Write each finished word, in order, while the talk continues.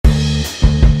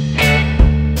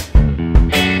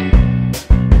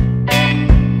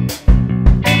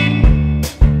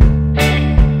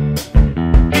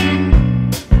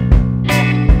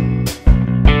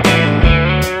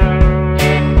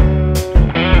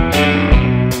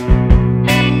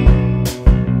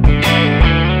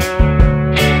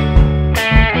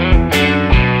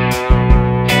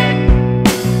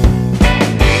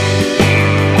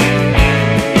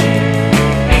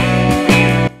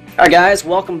guys,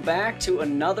 welcome back to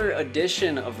another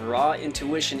edition of Raw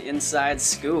Intuition Inside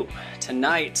Scoop.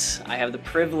 Tonight, I have the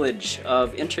privilege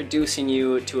of introducing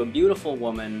you to a beautiful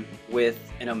woman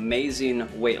with an amazing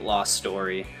weight loss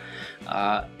story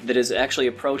that is actually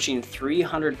approaching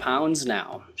 300 pounds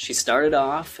now. She started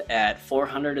off at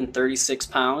 436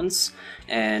 pounds,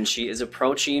 and she is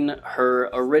approaching her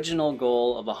original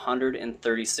goal of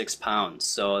 136 pounds.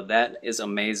 So that is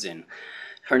amazing.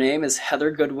 Her name is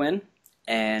Heather Goodwin,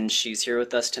 and she's here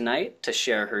with us tonight to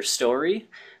share her story,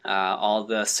 all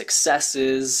the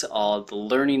successes, all the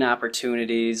learning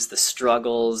opportunities, the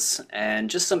struggles,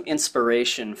 and just some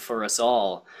inspiration for us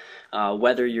all,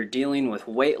 whether you're dealing with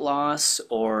weight loss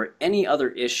or any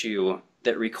other issue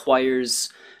that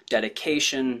requires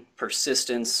dedication,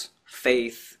 persistence,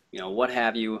 faith, what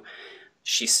have you.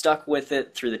 She stuck with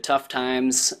it through the tough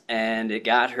times, and it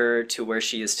got her to where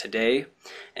she is today.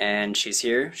 And she's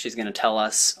here. She's going to tell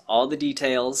us all the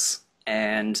details,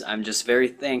 and I'm just very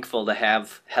thankful to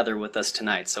have Heather with us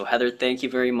tonight. So Heather, thank you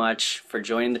very much for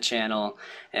joining the channel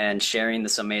and sharing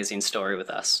this amazing story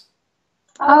with us.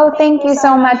 Oh, thank you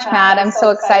so much, Matt. I'm so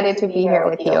excited to be here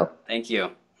with you. Thank you.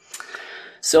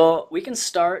 So we can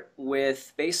start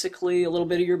with basically a little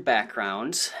bit of your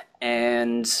background,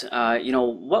 and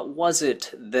what was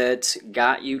it that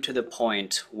got you to the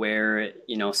point where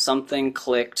something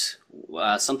clicked,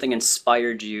 something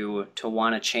inspired you to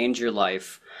want to change your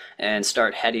life and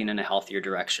start heading in a healthier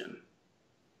direction?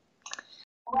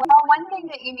 Well, one thing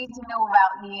that you need to know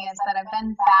about me is that I've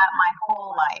been fat my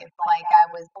whole life. Like, I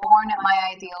was born at my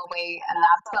ideal weight, and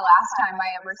that's the last time I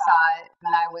ever saw it.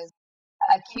 And I was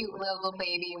a cute little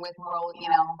baby with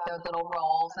those little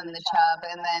rolls and the chub,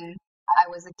 and then I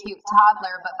was a cute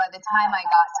toddler, but by the time I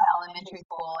got to elementary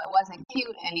school, it wasn't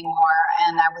cute anymore,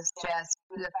 and I was just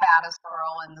the fattest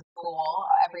girl in the school,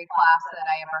 every class that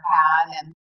I ever had, and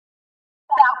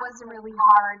that was really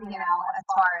hard, as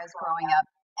far as growing up.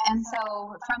 And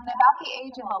so from about the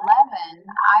age of 11,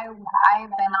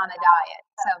 I've been on a diet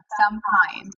of some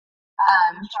kind.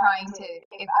 Trying to,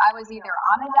 if I was either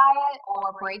on a diet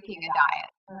or breaking a diet,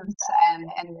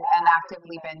 and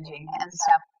actively binging and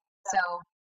stuff. So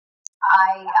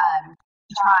I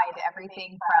tried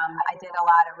everything from, I did a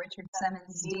lot of Richard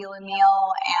Simmons Deal a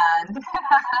Meal and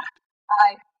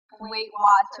Weight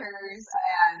Watchers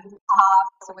and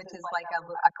Tops, which is like a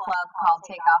club called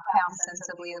Take Off Pounds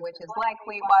Sensibly, which is like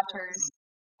Weight Watchers.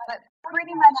 But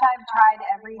pretty much I've tried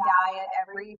every diet,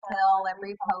 every pill,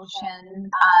 every potion.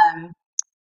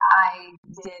 I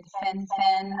did Fin.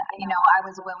 I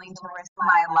was willing to risk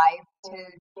my life to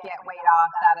get weight off.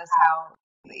 That is how,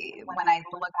 when I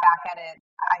look back at it,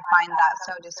 I find that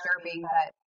so disturbing.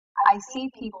 But I see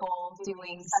people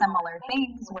doing similar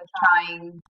things with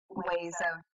trying ways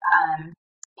of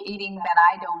eating that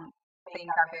I don't think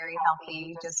are very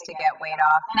healthy just to get weight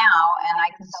off now, and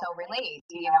I can so relate,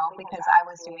 because I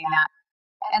was doing that.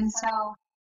 And so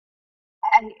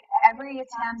every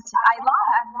attempt, I've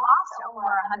lost over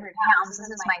 100 pounds. This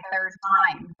is my third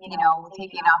time,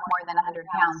 taking off more than 100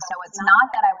 pounds. So it's not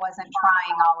that I wasn't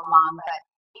trying all along, but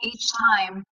each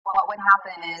time what would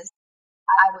happen is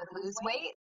I would lose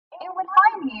weight, it would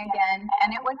find me again,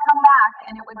 and it would come back,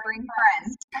 and it would bring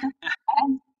friends.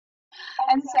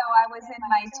 And so I was in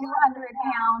my 200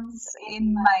 pounds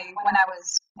when I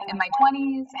was in my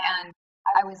 20s, and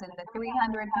I was in the 300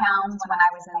 pounds when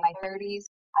I was in my 30s.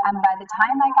 And by the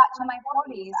time I got to my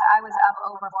 40s, I was up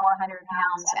over 400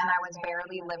 pounds, and I was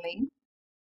barely living.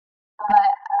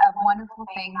 But a wonderful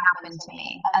thing happened to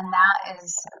me, and that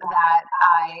is that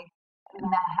I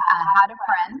had a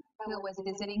friend who was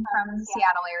visiting from the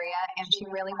Seattle area, and she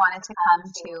really wanted to come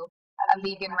to a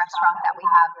vegan restaurant that we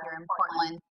have here in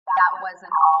Portland that was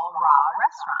an all-raw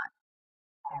restaurant.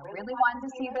 I really wanted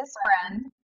to see this friend,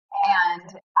 and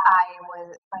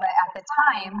but at the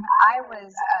time, I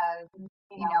was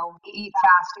eat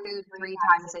fast food 3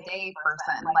 times a day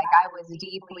person. Like, I was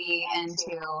deeply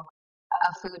into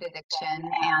a food addiction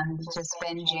and just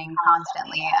binging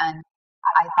constantly. And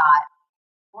I thought,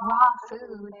 raw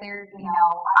food,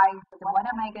 what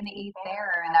am I going to eat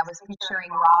there? And I was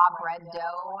picturing raw bread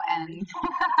dough and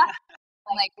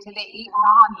like, do they eat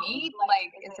raw meat?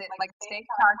 Like, is it like steak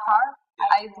tartare?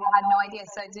 I had no idea.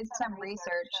 So I did some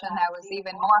research, and I was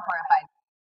even more horrified.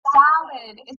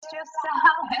 Salad, it's just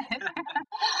salad.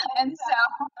 And so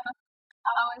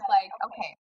I was like,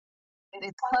 okay,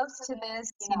 it's close to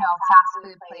this, fast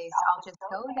food place. I'll just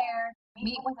go there,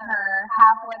 meet with her,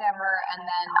 have whatever, and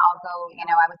then I'll go,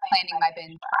 I was planning my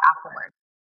binge for afterwards.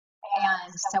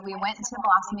 And so we went to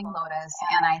Blossoming Lotus,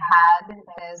 and I had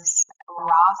this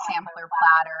raw sampler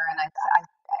platter, and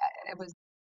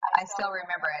I still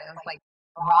remember it. It was like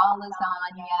raw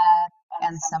lasagna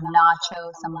and some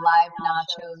nachos, some live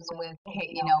nachos with,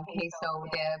 queso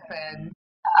dip and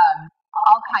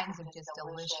all kinds of just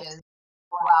delicious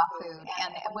raw food.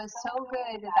 And it was so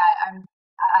good that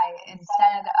I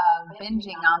instead of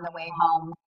binging on the way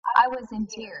home, I was in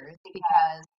tears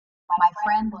because my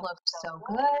friend looked so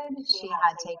good. She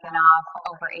had taken off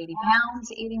over 80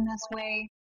 pounds eating this way.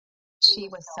 She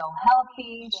was so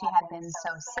healthy. She had been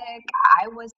so sick. I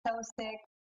was so sick.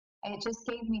 It just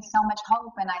gave me so much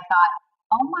hope. And I thought,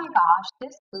 oh my gosh,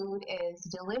 this food is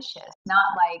delicious. Not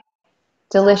like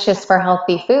delicious for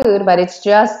healthy food, but it's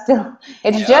just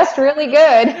really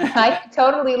good. I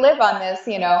totally live on this,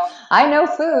 I know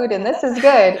food and this is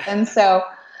good. And so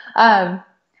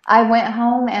I went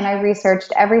home and I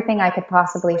researched everything I could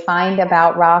possibly find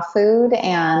about raw food,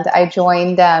 and I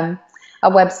joined a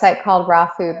website called Raw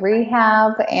Food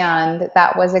Rehab, and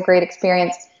that was a great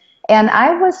experience. And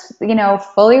I was,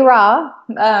 fully raw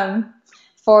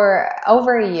for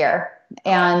over a year,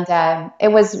 and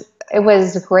it was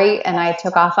great, and I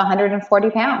took off 140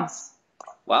 pounds.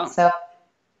 Wow. So,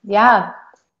 yeah.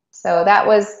 So that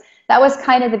was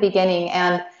kind of the beginning,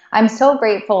 and I'm so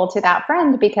grateful to that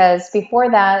friend because before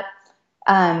that,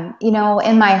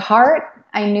 in my heart,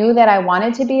 I knew that I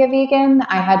wanted to be a vegan.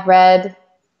 I had read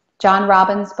John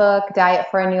Robbins' book, Diet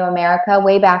for a New America,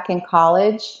 way back in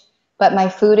college, but my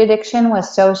food addiction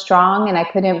was so strong and I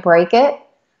couldn't break it,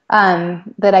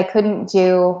 that I couldn't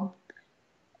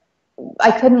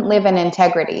live in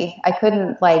integrity.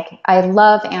 I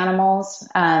love animals.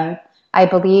 I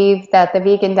believe that the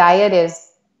vegan diet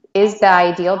is the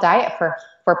ideal diet for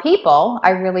people. I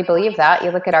really believe that.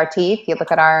 You look at our teeth, you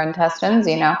look at our intestines,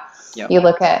 Yep. You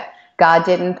look at, God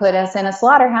didn't put us in a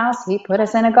slaughterhouse. He put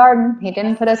us in a garden. He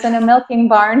didn't put us in a milking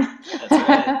barn. That's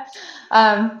right.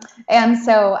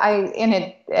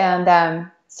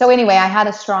 So anyway, I had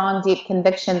a strong, deep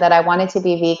conviction that I wanted to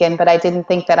be vegan, but I didn't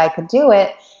think that I could do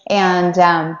it. And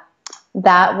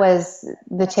that was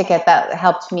the ticket that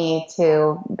helped me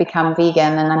to become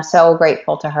vegan, and I'm so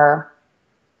grateful to her.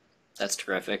 That's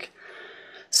terrific.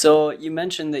 So you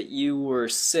mentioned that you were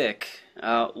sick.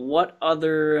 What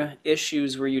other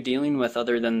issues were you dealing with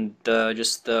other than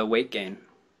just the weight gain?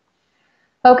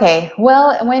 Okay,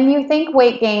 well, when you think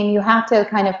weight gain, you have to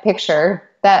kind of picture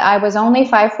that I was only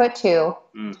 5'2",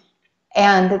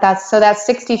 and that's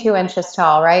 62 inches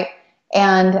tall, right?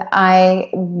 And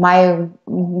my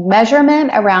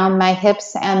measurement around my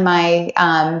hips and my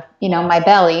my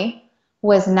belly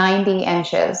was 90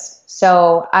 inches.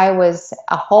 So I was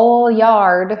a whole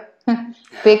yard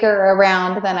bigger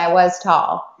around than I was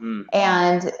tall.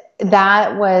 And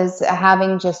that was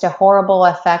having just a horrible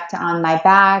effect on my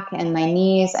back and my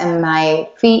knees and my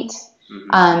feet,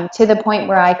 to the point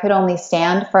where I could only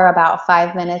stand for about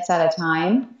 5 minutes at a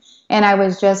time. And I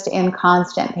was just in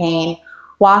constant pain.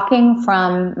 Walking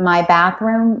from my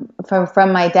bathroom,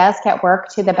 from my desk at work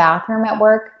to the bathroom at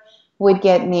work would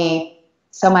get me,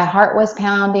 so my heart was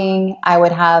pounding, I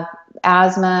would have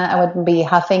asthma, I would be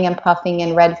huffing and puffing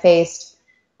and red-faced,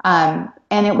 and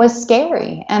it was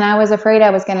scary, and I was afraid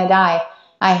I was going to die.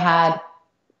 I had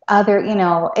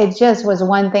it just was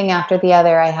one thing after the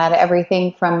other. I had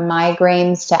everything from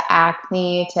migraines to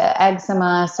acne to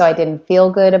eczema, so I didn't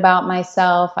feel good about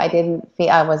myself. I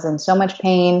was in so much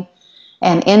pain.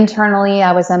 And internally,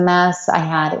 I was a mess. I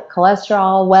had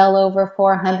cholesterol well over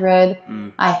 400.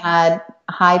 I had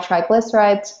high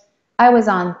triglycerides. I was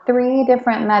on 3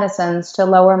 different medicines to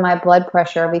lower my blood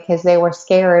pressure because they were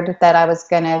scared that I was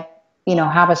going to,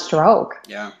 have a stroke.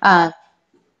 Yeah.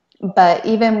 But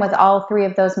even with all 3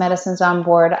 of those medicines on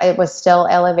board, it was still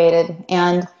elevated.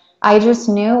 And I just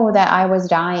knew that I was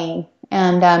dying.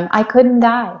 And I couldn't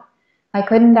die. I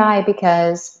couldn't die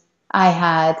because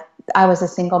I was a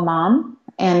single mom,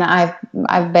 and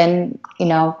I've been,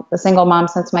 a single mom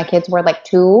since my kids were like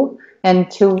 2 and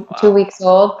 2 weeks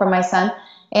old for my son.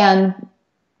 And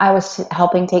I was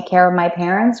helping take care of my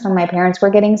parents when my parents were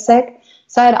getting sick.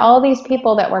 So I had all these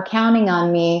people that were counting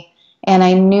on me, and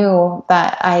I knew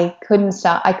that I couldn't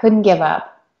stop. I couldn't give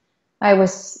up. I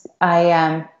just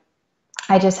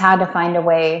had to find a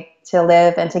way to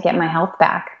live and to get my health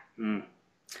back.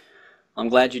 I'm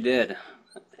glad you did.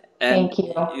 And, thank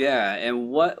you. Yeah, and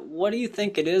what do you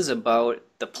think it is about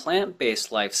the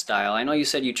plant-based lifestyle? I know you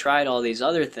said you tried all these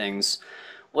other things.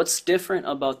 What's different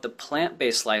about the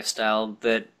plant-based lifestyle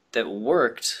that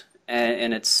worked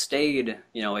and it stayed,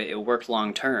 it worked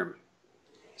long term?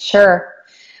 Sure.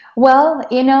 Well,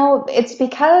 it's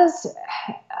because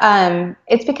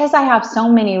I have so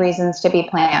many reasons to be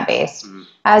plant-based.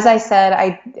 As I said,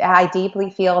 I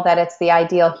deeply feel that it's the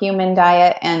ideal human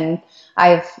diet, and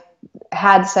I've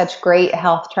had such great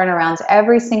health turnarounds.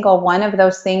 Every single one of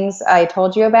those things I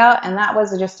told you about, and that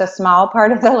was just a small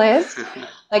part of the list.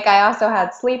 Like I also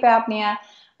had sleep apnea,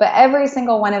 but every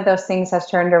single one of those things has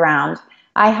turned around.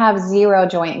 I have 0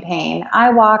 joint pain.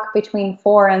 I walk between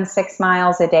 4 and 6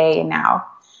 miles a day now.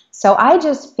 So I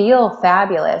just feel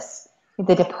fabulous.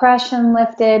 The depression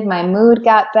lifted, my mood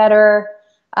got better.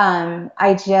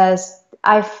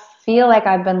 I feel like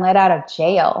I've been let out of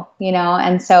jail, you know,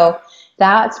 and so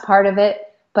that's part of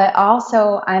it. But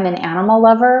also I'm an animal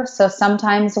lover. So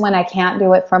sometimes when I can't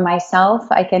do it for myself,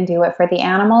 I can do it for the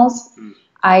animals.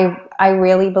 I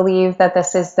really believe that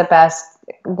this is the best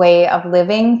way of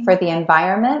living for the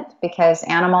environment, because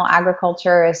animal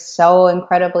agriculture is so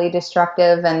incredibly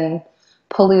destructive and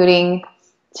polluting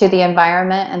to the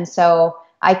environment. And so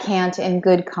I can't in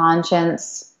good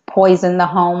conscience poison the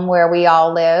home where we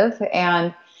all live.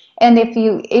 And if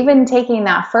you even taking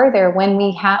that further, when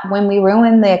we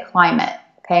ruin the climate,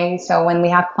 okay, so when we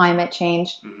have climate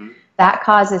change, that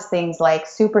causes things like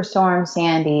Superstorm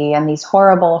Sandy and these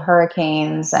horrible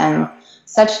hurricanes and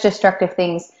such destructive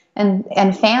things,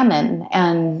 and famine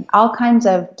and all kinds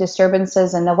of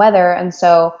disturbances in the weather. And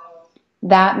so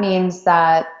that means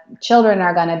that children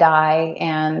are going to die.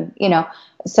 And, you know,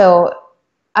 so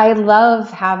I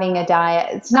love having a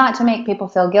diet. It's not to make people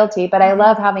feel guilty, but I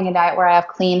love having a diet where I have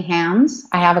clean hands.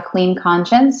 I have a clean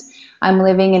conscience. I'm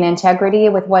living in integrity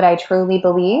with what I truly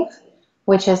believe,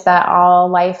 which is that all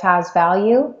life has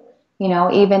value, you know,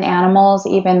 even animals,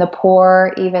 even the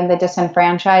poor, even the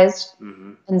disenfranchised.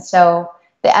 And so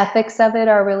the ethics of it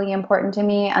are really important to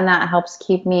me, and that helps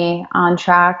keep me on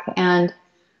track. And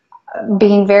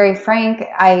being very frank,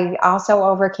 I also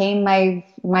overcame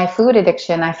my food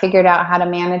addiction. I figured out how to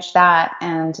manage that,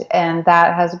 and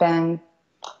that has been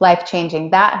life-changing.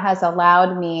 That has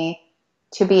allowed me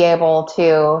to be able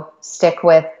to stick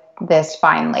with this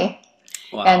finally.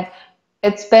 Wow. And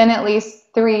it's been at least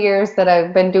 3 years that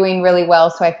I've been doing really well,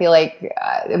 so I feel like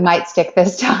it might stick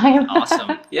this time.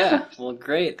 Awesome. Yeah. Well,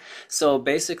 great. So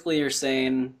basically you're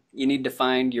saying you need to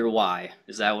find your why.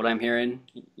 Is that what I'm hearing?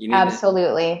 You need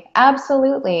Absolutely.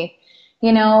 Absolutely.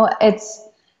 You know, it's,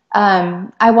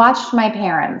 I watched my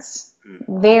parents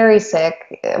very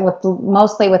sick,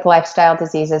 mostly with lifestyle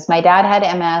diseases. My dad had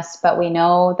MS, but we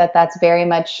know that that's very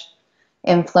much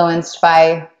influenced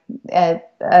by a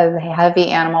heavy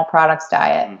animal products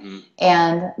diet.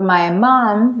 And my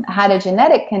mom had a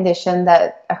genetic condition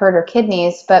that hurt her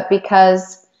kidneys, but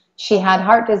because she had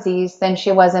heart disease, then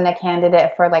she wasn't a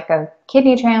candidate for like a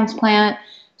kidney transplant.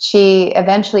 She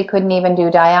eventually couldn't even do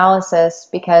dialysis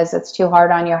because it's too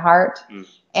hard on your heart.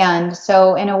 And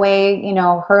so in a way, you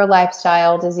know, her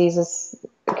lifestyle diseases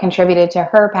contributed to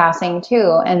her passing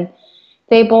too. And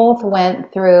they both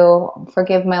went through,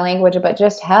 forgive my language, but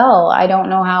just hell. I don't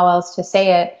know how else to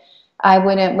say it. I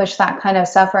wouldn't wish that kind of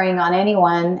suffering on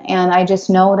anyone. And I just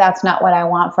know that's not what I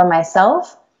want for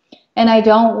myself. And I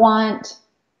don't want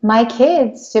my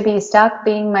kids to be stuck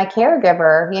being my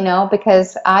caregiver, you know,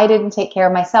 because I didn't take care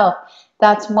of myself.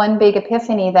 That's one big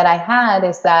epiphany that I had,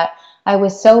 is that I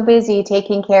was so busy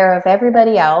taking care of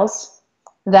everybody else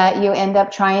that you end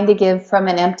up trying to give from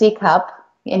an empty cup,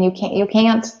 and you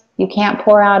can't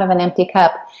pour out of an empty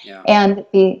cup. Yeah. And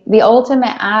the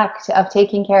ultimate act of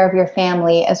taking care of your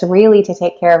family is really to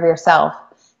take care of yourself,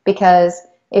 because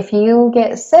if you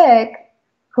get sick,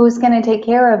 who's going to take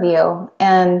care of you?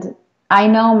 And I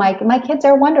know my kids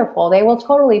are wonderful. They will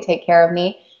totally take care of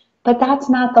me, but that's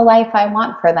not the life I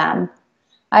want for them.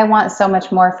 I want so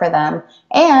much more for them.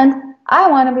 And I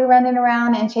want to be running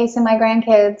around and chasing my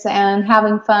grandkids and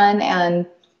having fun. And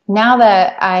now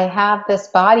that I have this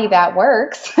body that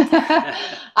works,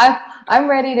 I'm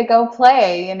ready to go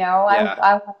play, you know. Yeah.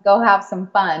 I want to go have some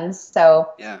fun. So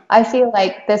yeah. I feel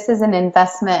like this is an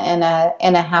investment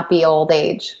in a happy old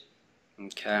age.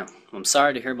 Okay. I'm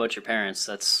sorry to hear about your parents.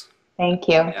 Thank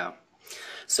you. Yeah.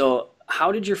 So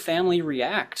how did your family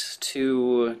react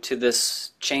to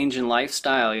this change in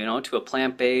lifestyle, you know, to a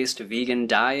plant-based, vegan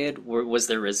diet? Was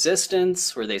there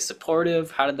resistance? Were they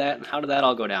supportive? How did that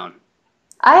all go down?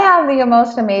 I have the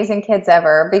most amazing kids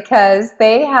ever, because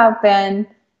they have been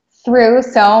through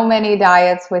so many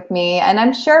diets with me. And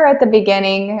I'm sure at the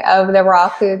beginning of the raw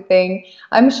food thing,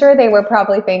 I'm sure they were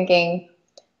probably thinking,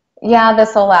 yeah,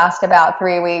 this will last about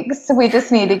 3 weeks. We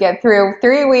just need to get through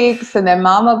 3 weeks, and then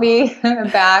Mom will be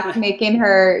back making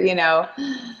her, you know,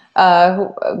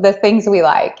 the things we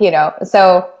like, you know.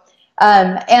 So,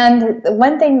 and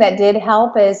one thing that did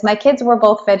help is my kids were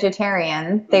both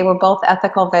vegetarian. They were both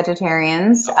ethical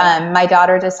vegetarians. My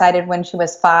daughter decided when she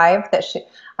was 5 that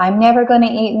I'm never going to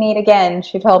eat meat again.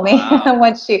 She told me. Wow.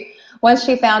 once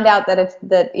she found out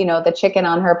that you know, the chicken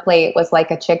on her plate was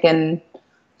like a chicken,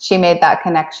 she made that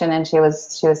connection, and she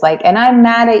was like, and I'm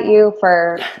mad at you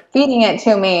for feeding it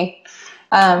to me.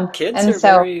 Kids And are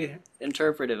so, very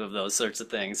interpretive of those sorts of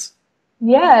things.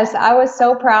 yes, I was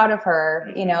so proud of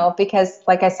her, you know, because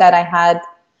like I said,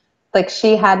 like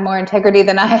she had more integrity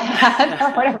than I had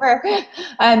or whatever.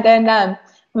 And then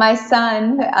my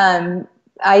son,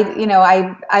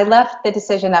 I left the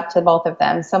decision up to both of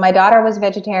them. So my daughter was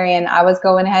vegetarian. I was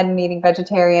going ahead and eating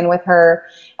vegetarian with her.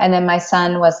 And then my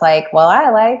son was like, well, I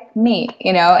like meat,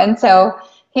 you know, and so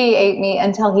he ate meat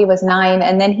until he was 9.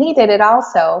 And then he did it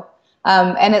also.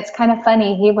 And it's kind of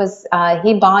funny.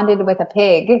 He bonded with a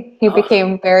pig. He Oh,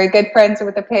 became very good friends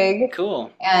with a pig,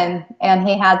 cool. and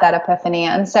he had that epiphany.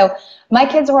 And so my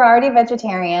kids were already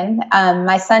vegetarian.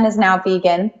 My son is now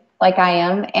vegan, like I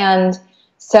am, and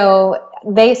so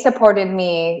they supported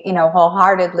me, you know,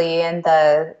 wholeheartedly in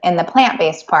the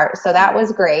plant-based part. So that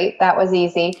was great. That was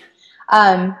easy.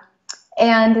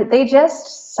 And they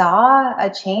just saw a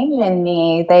change in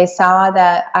me. They saw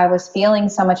that I was feeling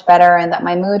so much better, and that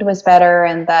my mood was better,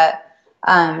 and that,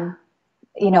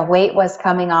 you know, weight was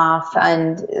coming off.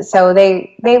 And so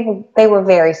they were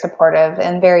very supportive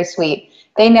and very sweet.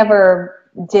 They never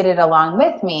did it along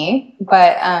with me,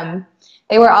 but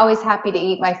they were always happy to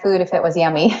eat my food if it was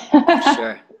yummy.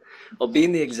 Sure. Well,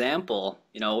 being the example,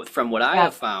 you know, from what I Yeah.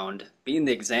 have found, being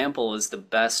the example is the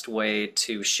best way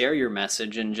to share your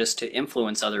message and just to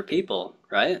influence other people,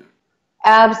 right?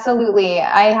 Absolutely.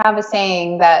 I have a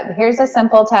saying that here's a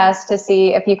simple test to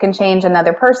see if you can change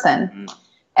another person. Mm.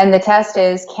 And the test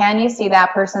is, can you see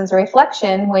that person's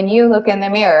reflection when you look in the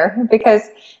mirror? Because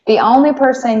the only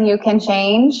person you can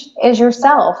change is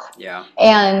yourself. Yeah.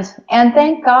 And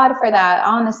thank God for that,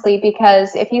 honestly,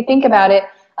 because if you think about it,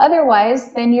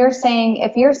 otherwise, then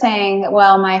if you're saying,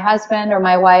 well, my husband or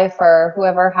my wife or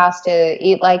whoever has to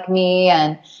eat like me,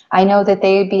 and I know that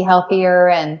they'd be healthier,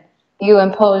 and you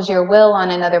impose your will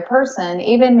on another person,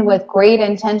 even with great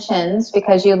intentions,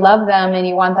 because you love them and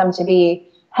you want them to be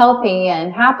healthy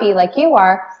and happy like you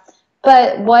are.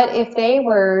 But what if they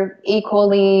were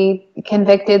equally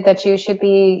convicted that you should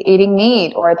be eating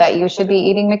meat, or that you should be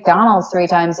eating McDonald's 3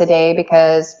 times a day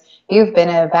because you've been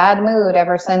in a bad mood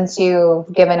ever since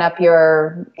you've given up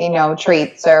your, you know,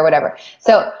 treats or whatever.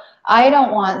 So I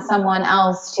don't want someone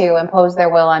else to impose their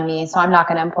will on me, so I'm not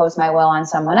going to impose my will on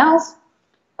someone else.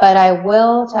 But I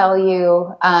will tell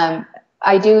you,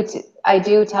 I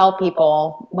do tell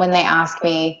people when they ask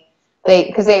me,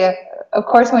 because of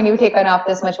course, when you take off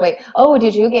this much weight, oh,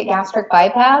 did you get gastric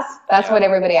bypass? That's Yeah. what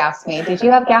everybody asks me. Did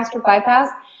you have gastric bypass?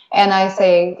 And I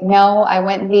say, no, I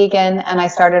went vegan and I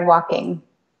started walking.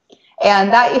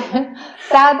 And that,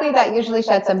 sadly, that usually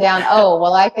shuts them down. Oh,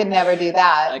 well, I could never do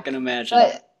that. I can imagine.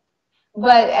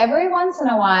 But every once in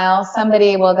a while,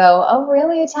 somebody will go, oh,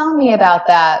 really? Tell me about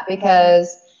that,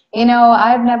 because, you know,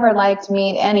 I've never liked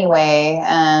meat anyway.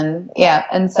 And yeah,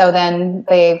 and so then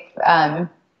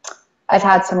I've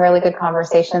had some really good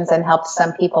conversations and helped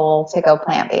some people to go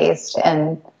plant-based.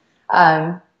 And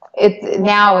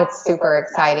now it's super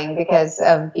exciting because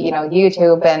of, you know,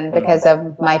 YouTube, and because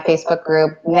of my Facebook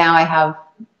group. Now I have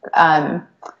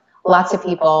lots of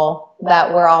people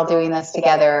that we're all doing this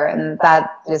together, and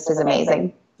that just is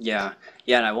amazing. Yeah.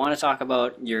 Yeah, and I want to talk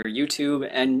about your YouTube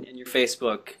and your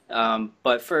Facebook.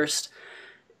 But first,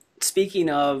 speaking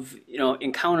of, you know,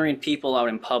 encountering people out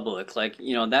in public, like,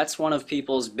 you know, that's one of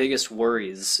people's biggest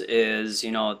worries is,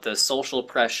 you know, the social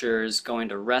pressures, going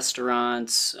to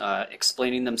restaurants,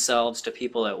 explaining themselves to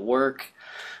people at work.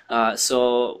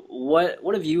 So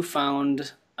what have you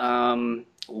found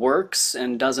works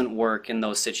and doesn't work in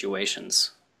those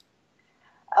situations?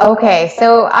 Okay,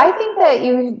 so I think that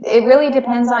it really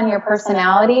depends on your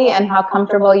personality and how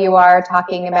comfortable you are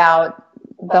talking about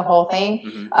the whole thing.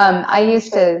 Mm-hmm. I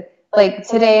used to, like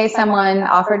today, someone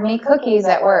offered me cookies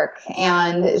at work,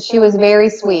 and she was very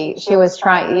sweet. She was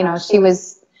trying, you know,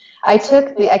 I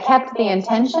kept the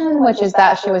intention, which is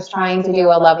that she was trying to do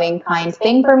a loving, kind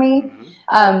thing for me.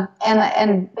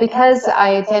 And because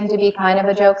I tend to be kind of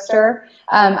a jokester,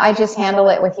 I just handle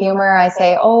it with humor. I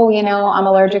say, oh, you know, I'm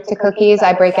allergic to cookies.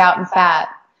 I break out in fat.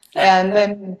 And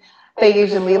then they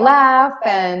usually laugh,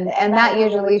 and that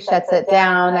usually shuts it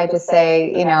down. I just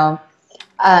say, you know,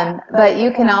 but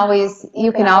you can always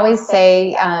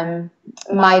say,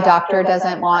 my doctor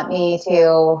doesn't want me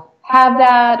to have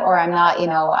that, or I'm not, you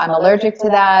know, I'm allergic to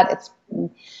that.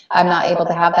 I'm not able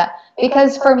to have that.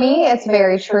 Because for me, it's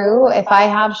very true. If I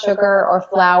have sugar or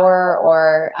flour,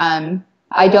 or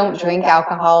I don't drink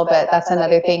alcohol, but that's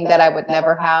another thing that I would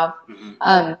never have,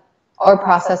 or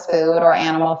processed food or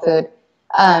animal food.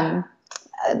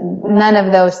 none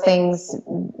of those things,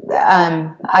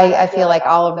 I feel like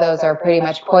all of those are pretty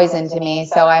much poison to me.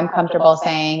 So I'm comfortable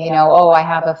saying, oh, I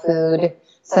have a food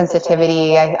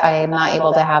sensitivity. I am not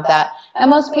able to have that. And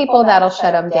most people, that'll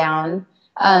shut them down.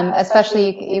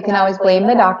 Especially, you can always blame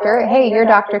the doctor. Hey, your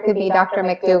doctor could be Dr.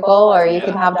 McDougall, or you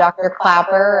could have Dr.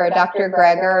 Clapper, or Dr.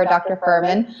 Greger, or Dr.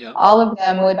 Furman. All of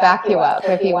them would back you up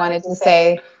if you wanted to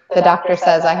say, the doctor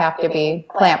says I have to be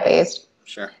plant-based.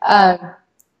 Sure.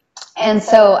 And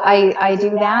so I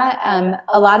do that.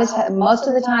 Most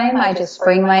of the time, I just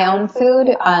bring my own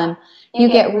food. You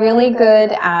get really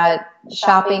good at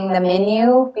shopping the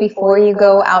menu before you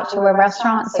go out to a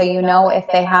restaurant, so you know if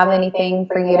they have anything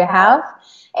for you to have.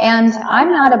 And I'm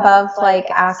not above like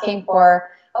asking for,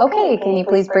 okay, can you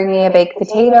please bring me a baked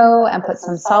potato and put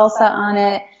some salsa on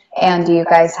it? And do you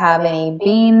guys have any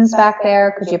beans back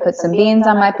there? Could you put some beans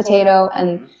on my potato?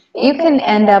 And you can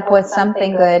end up with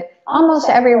something good. Almost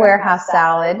everywhere has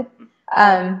salad.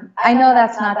 I know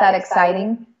that's not that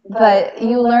exciting, but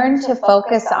you learn to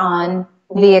focus on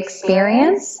the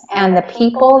experience and the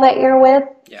people that you're with,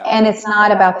 and it's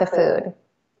not about the food.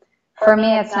 For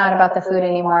me, it's not about the food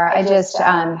anymore. I just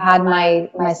had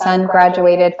my son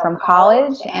graduated from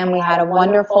college, and we had a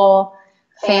wonderful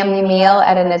family meal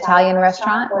at an Italian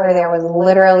restaurant where there was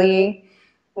literally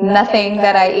nothing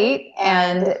that I eat,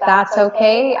 and that's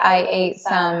okay. I ate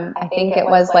I think it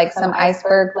was like some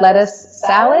iceberg lettuce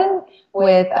salad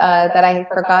with that I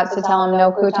forgot to tell him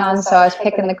no croutons, so I was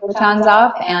picking the croutons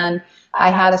off, and I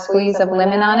had a squeeze of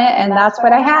lemon on it, and that's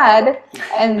what I had.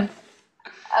 And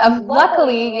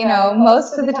luckily,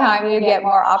 most of the time you get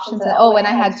more options. And and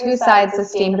I had 2 sides of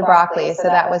steamed broccoli, so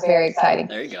that was very exciting.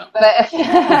 There you go. But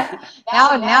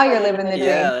now you're living the dream.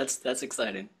 Yeah, that's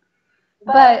exciting.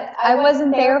 But I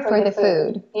wasn't there for the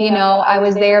food. I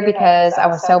was there because I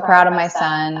was so proud of my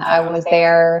son. I was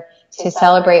there to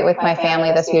celebrate with my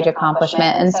family this huge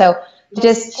accomplishment. And so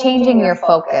just changing your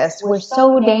focus. We're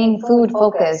so dang food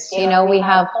focused. We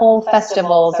have whole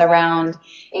festivals around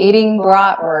eating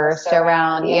bratwurst,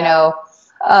 around,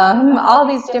 all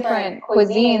these different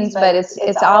cuisines, but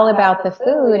it's all about the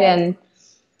food. And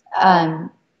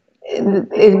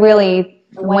it really,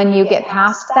 when you get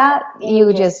past that,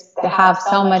 you just have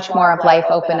so much more of life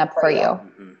open up for you.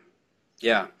 Mm-hmm.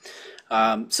 Yeah.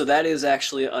 So that is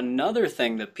actually another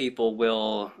thing that people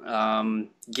will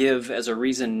give as a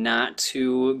reason not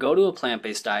to go to a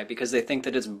plant-based diet, because they think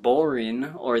that it's boring,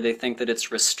 or they think that it's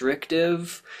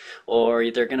restrictive, or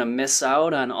they're going to miss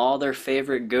out on all their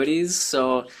favorite goodies.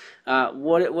 So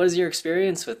what is your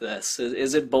experience with this?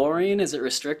 Is it boring? Is it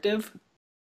restrictive?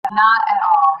 Not at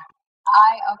all.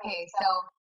 So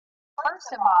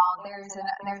first of all, there's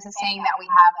a saying that we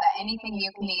have that anything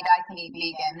you can eat, I can eat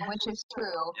vegan, which is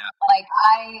true. Yeah. Like,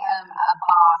 I am a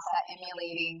boss at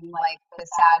emulating like the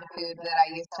sad food that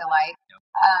I used to like.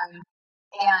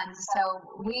 And so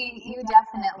you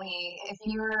definitely, if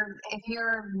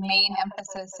your main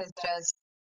emphasis is just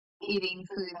eating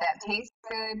food that tastes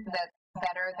good, that's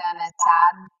better than a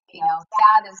sad,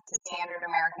 sad is the standard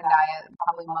American diet.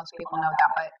 Probably most people know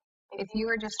that, but if you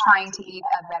were just trying to eat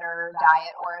a better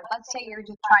diet, or let's say you're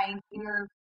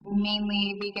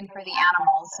mainly vegan for the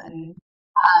animals, and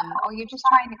or you're just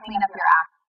trying to clean up your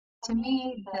act. To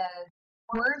me, the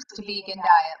worst vegan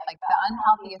diet, like the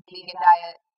unhealthiest vegan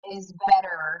diet, is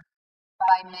better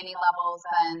by many levels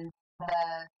than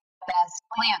the best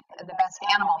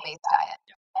animal-based diet.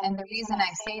 And the reason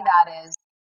I say that is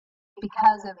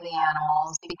because of the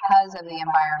animals, because of the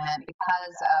environment,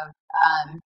 because of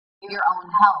your own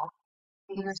health.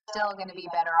 You're still going to be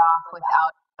better off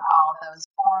without all those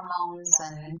hormones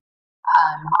and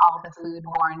all the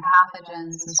foodborne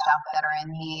pathogens and stuff that are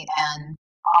in meat, and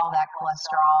all that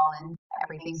cholesterol and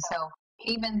everything. So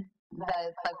even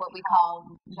what we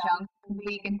call junk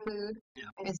vegan food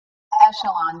is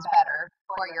echelons better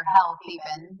for your health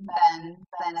even than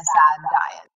a sad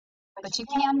diet. But you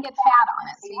can get fat on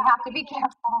it, so you have to be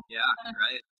careful. Yeah,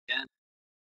 right. Yeah.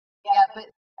 Yeah, but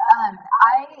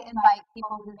I invite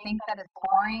people who think that it's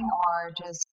boring or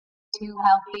just too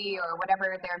healthy or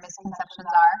whatever their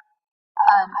misconceptions are.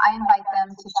 I invite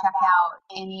them to check out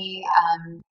any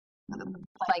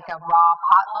like a raw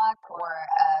potluck or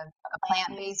a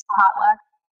plant-based potluck,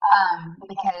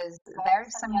 because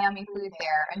there's some yummy food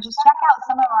there. And just check out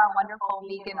some of our wonderful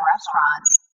vegan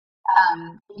restaurants.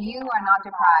 You are not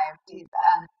deprived.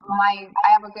 I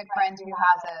have a good friend who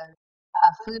has a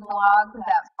food blog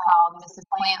that's called Mrs.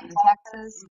 Plant in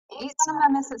Texas. Eat some of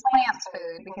Mrs. Plant's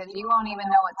food, because you won't even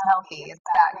know it's healthy. It's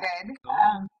that good.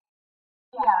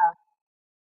 Yeah.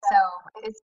 So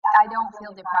I don't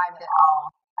feel deprived at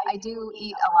all. I do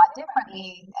eat a lot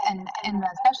differently, and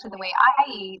especially the way I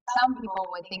eat, some people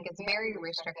would think it's very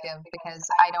restrictive because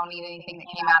I don't eat anything that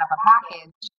came out of a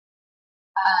package.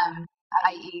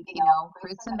 I eat,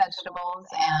 fruits and vegetables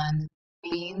and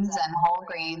beans and whole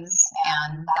grains,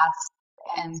 and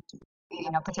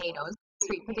potatoes,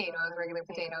 sweet potatoes, regular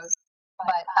potatoes.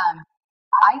 But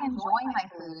I enjoy my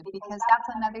food because that's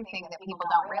another thing that people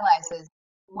don't realize is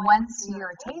once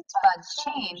your taste buds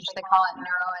change, they call it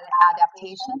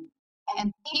neuroadaptation,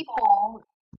 and people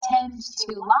tend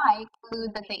to like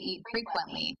food that they eat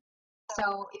frequently.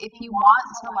 So if you want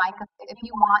to like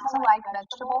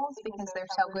vegetables because they're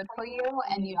so good for you,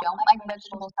 and you don't like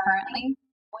vegetables currently,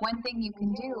 one thing you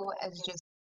can do is just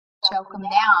choke them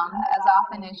down as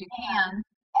often as you can,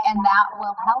 and that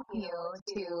will help you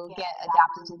to get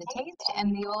adapted to the taste,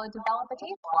 and you will develop a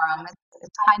taste for them.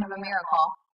 It's kind of a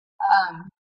miracle.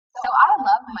 So I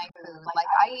love my food.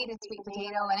 Like, I eat a sweet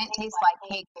potato and it tastes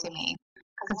like cake to me.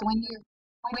 Because when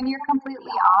you're completely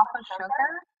off of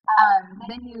sugar,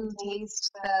 then you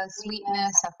taste the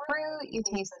sweetness of fruit, you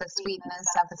taste the sweetness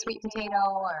of a sweet potato,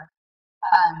 or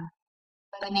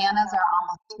bananas are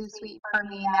almost too sweet for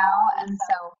me now, and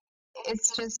so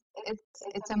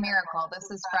it's a miracle.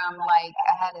 This is from, like,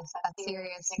 I had a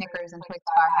serious Snickers and Twix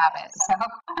bar habit, so.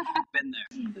 Been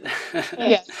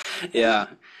there. Yeah.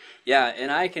 Yeah,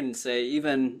 and I can say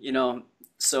even,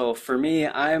 so for me,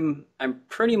 I'm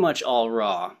pretty much all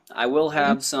raw. I will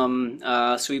have some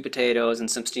sweet potatoes and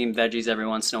some steamed veggies every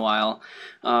once in a while.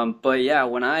 But yeah,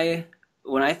 when I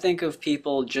think of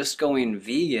people just going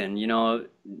vegan,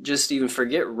 just even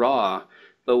forget raw.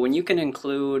 But when you can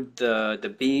include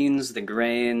the beans, the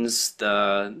grains,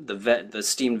 the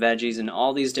steamed veggies, and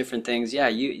all these different things,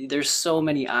 yeah, there's so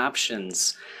many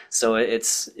options. So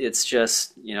it's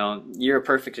just, you're a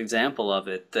perfect example of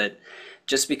it, that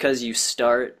just because you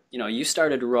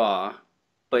started raw,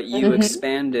 but you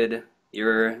expanded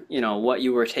your, what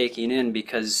you were taking in,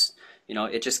 because,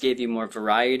 it just gave you more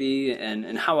variety.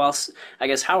 And how else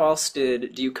do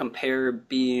you compare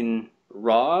being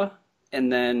raw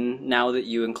and then now that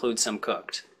you include some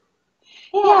cooked?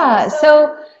 Yeah,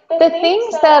 so the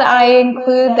things that I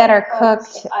include that are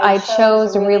cooked, I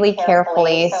chose really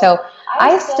carefully. So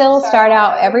I still start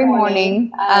out every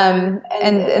morning, and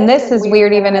this is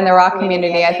weird even in the raw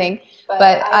community, I think,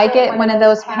 but I get one of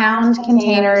those pound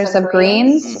containers of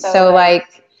greens, so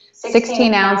like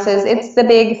 16 ounces. It's the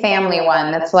big family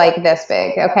one that's like this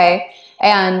big, okay?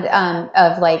 And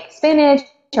of like spinach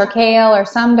or kale or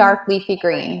some dark leafy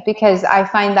green, because I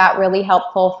find that really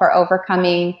helpful for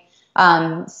overcoming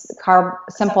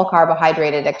simple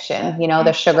carbohydrate addiction,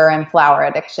 the sugar and flour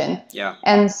addiction. Yeah.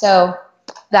 And so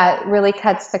that really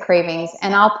cuts the cravings.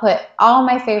 And I'll put all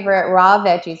my favorite raw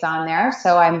veggies on there.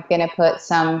 So I'm going to put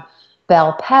some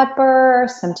bell pepper,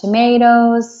 some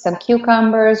tomatoes, some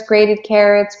cucumbers, grated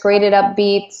carrots, grated up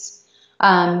beets,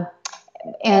 and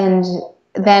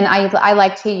then I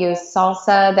like to use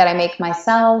salsa that I make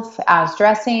myself as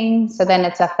dressing. So then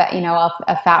it's a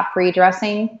fat-free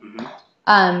dressing.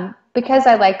 Because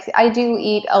I do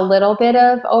eat a little bit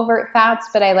of overt fats,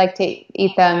 but I like to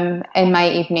eat them in my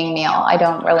evening meal. I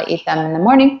don't really eat them in the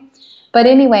morning. But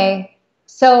anyway,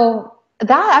 so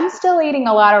that I'm still eating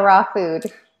a lot of raw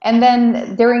food. And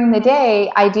then during the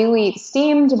day, I do eat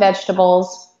steamed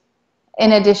vegetables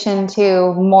in addition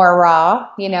to more raw,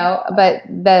 but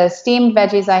the steamed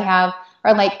veggies I have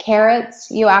are like carrots.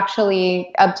 You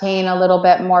actually obtain a little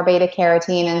bit more beta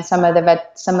carotene and some of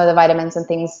the vitamins and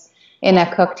things in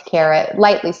a cooked carrot,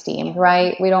 lightly steamed,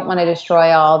 right? We don't want to destroy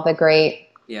all the great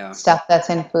stuff that's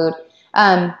in food.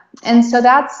 And so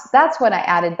that's what I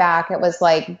added back. It was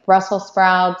like Brussels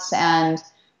sprouts and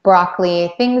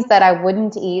broccoli, things that I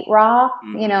wouldn't eat raw.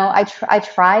 I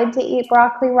tried to eat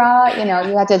broccoli raw.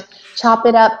 You had to chop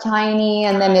it up tiny,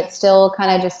 and then it still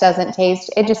kind of just doesn't taste.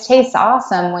 It just tastes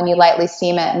awesome when you lightly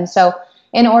steam it. And so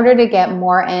in order to get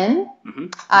more in,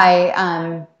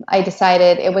 I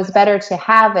decided it was better to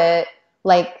have it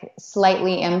like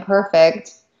slightly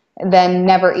imperfect than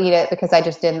never eat it, because I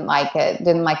just didn't like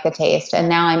the taste. And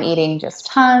now I'm eating just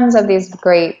tons of these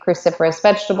great cruciferous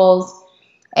vegetables,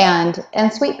 and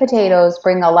sweet potatoes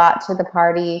bring a lot to the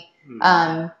party.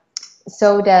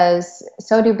 So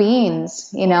do beans.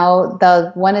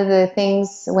 One of the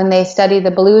things when they study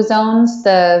the blue zones,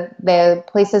 the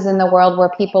places in the world where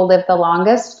people live the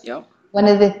longest, one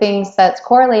of the things that's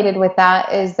correlated with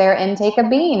that is their intake of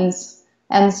beans.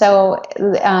 And so,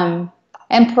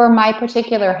 and for my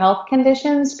particular health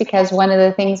conditions, because one of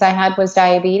the things I had was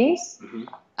diabetes,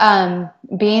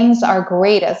 beans are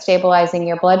great at stabilizing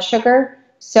your blood sugar.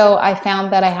 So I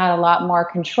found that I had a lot more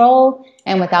control,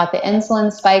 and without the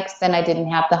insulin spikes, then I didn't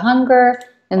have the hunger.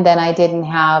 and then I didn't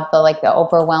have the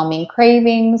overwhelming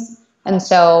cravings. And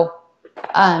so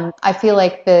I feel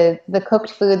like the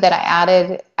cooked food that I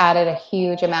added a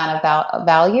huge amount of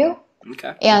value.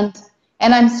 Okay. And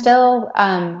I'm still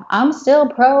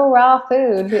pro raw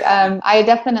food. I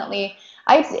definitely,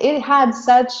 it had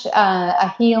such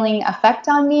a healing effect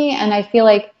on me. And I feel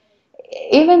like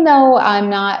even though I'm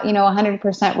not,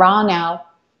 100% raw now,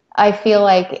 I feel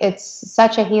like it's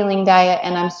such a healing diet,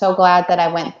 and I'm so glad that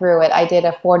I went through it. I did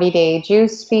a 40-day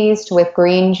juice feast with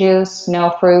green juice,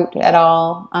 no fruit at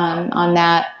all on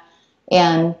that.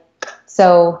 And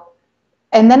so,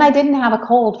 and then I didn't have a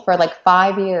cold for like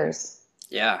 5 years.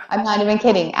 Yeah. I'm not even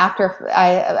kidding. After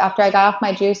I got off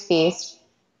my juice feast,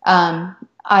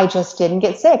 I just didn't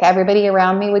get sick. Everybody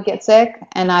around me would get sick,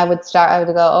 and I would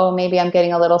go, oh, maybe I'm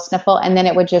getting a little sniffle, and then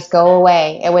it would just go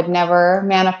away. It would never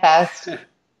manifest.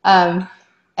 And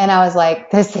I was like,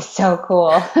 this is so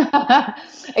cool.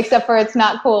 Except for it's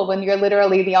not cool when you're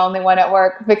literally the only one at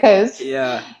work, because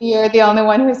you're the only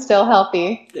one who's still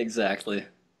healthy. Exactly.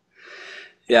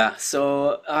 Yeah,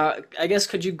 so I guess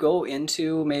could you go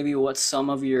into maybe what some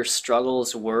of your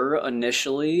struggles were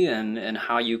initially, and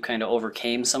how you kind of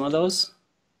overcame some of those?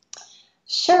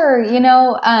 Sure.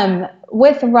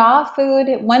 With raw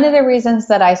food, one of the reasons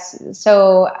that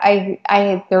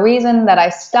the reason that I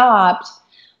stopped,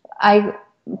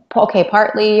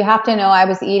 partly you have to know I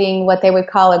was eating what they would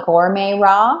call a gourmet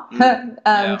raw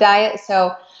diet.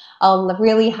 So a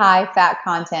really high fat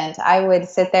content. I would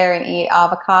sit there and eat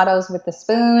avocados with a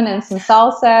spoon and some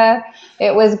salsa.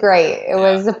 It was great. It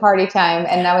was a party time.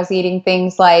 And I was eating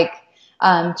things like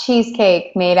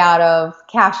cheesecake made out of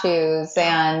cashews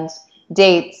and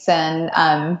dates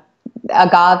and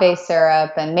agave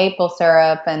syrup and maple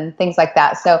syrup and things like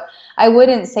that. So I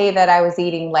wouldn't say that I was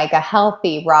eating like a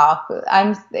healthy raw food.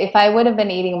 If I would have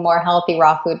been eating a more healthy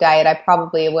raw food diet, I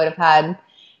probably would have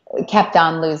kept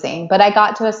on losing. But I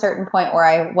got to a certain point where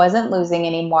I wasn't losing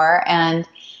anymore, and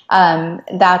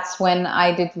that's when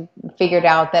I figured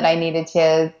out that I needed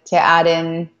to add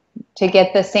in to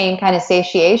get the same kind of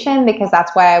satiation, because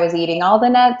that's why I was eating all the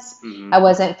nuts. I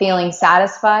wasn't feeling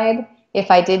satisfied if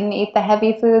I didn't eat the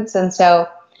heavy foods. And so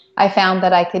I found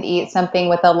that I could eat something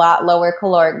with a lot lower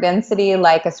caloric density,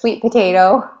 like a sweet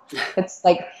potato. It's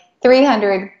like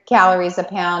 300 calories a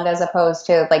pound, as opposed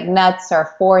to like nuts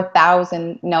are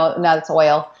 4,000. No, nuts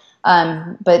oil.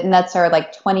 But nuts are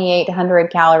like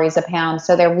 2,800 calories a pound.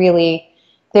 So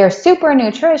they're super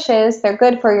nutritious. They're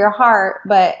good for your heart.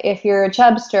 But if you're a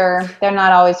chubster, they're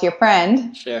not always your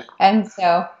friend. Sure. And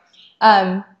so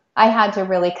I had to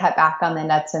really cut back on the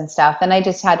nuts and stuff. And I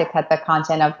just had to cut the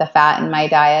content of the fat in my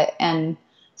diet. And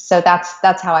so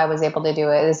that's how I was able to do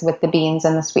it, is with the beans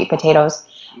and the sweet potatoes.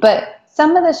 But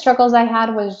some of the struggles I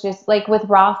had was just like with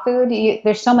raw food,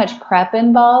 there's so much prep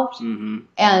involved.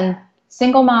 And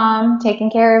single mom, taking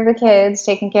care of the kids,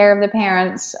 taking care of the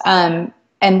parents, and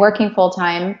working full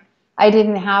time, I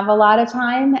didn't have a lot of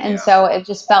time. And so it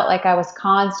just felt like I was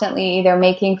constantly either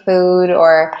making food,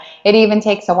 or it even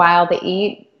takes a while to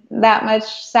eat that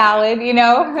much salad,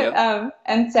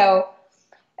 and so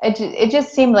it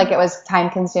just seemed like it was time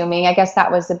consuming. I guess that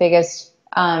was the biggest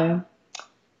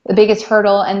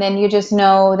hurdle. And then you just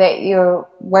know that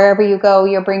wherever you go,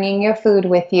 you're bringing your food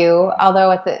with you.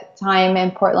 Although at the time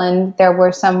in Portland, there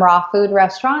were some raw food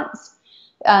restaurants.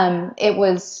 They're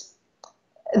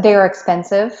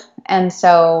expensive. And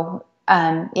so,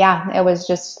 it was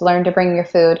just learn to bring your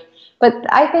food. But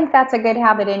I think that's a good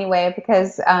habit anyway,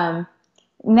 because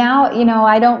now,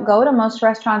 I don't go to most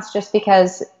restaurants, just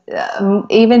because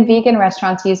even vegan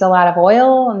restaurants use a lot of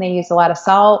oil and they use a lot of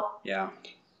salt. Yeah.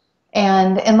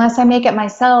 And unless I make it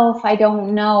myself, I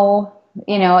don't know,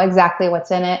 exactly what's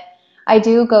in it. I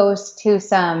do go to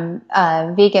some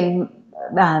vegan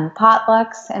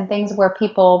potlucks and things where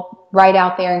people write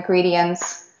out their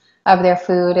ingredients of their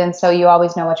food. And so you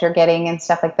always know what you're getting and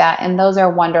stuff like that. And those are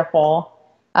wonderful.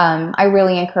 I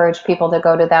really encourage people to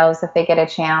go to those if they get a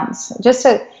chance, just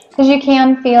because you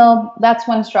can feel, that's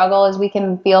one struggle, is we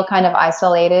can feel kind of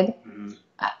isolated.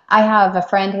 I have a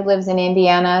friend who lives in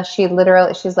Indiana. She's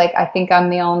like, I think I'm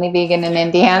the only vegan in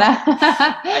Indiana.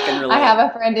 I can relate. I have a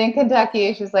friend in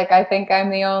Kentucky. She's like, I think I'm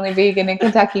the only vegan in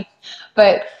Kentucky.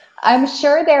 But I'm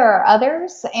sure there are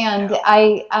others. And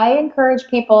I encourage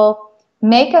people,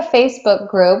 make a Facebook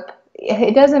group.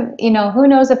 It doesn't, who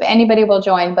knows if anybody will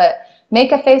join, but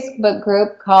make a Facebook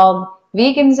group called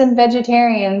Vegans and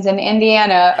Vegetarians in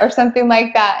Indiana or something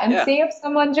like that, and see if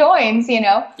someone joins,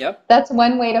 Yep. That's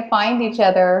one way to find each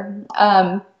other.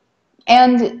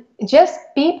 And just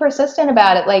be persistent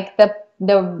about it. Like the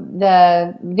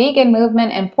vegan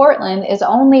movement in Portland is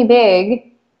only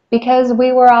big because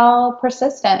we were all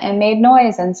persistent and made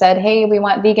noise and said, hey, we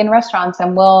want vegan restaurants,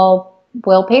 and we'll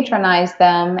patronize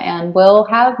them, and we'll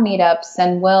have meetups,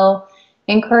 and we'll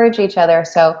encourage each other.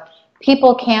 So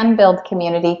people can build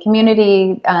community.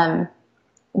 Community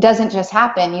doesn't just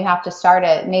happen. You have to start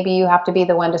it. Maybe you have to be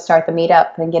the one to start the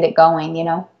meetup and get it going, you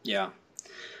know? Yeah.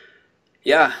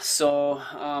 Yeah. So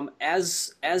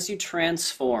as you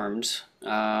transformed,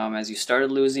 as you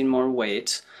started losing more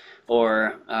weight,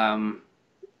 or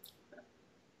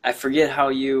I forget how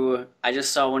I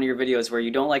just saw one of your videos where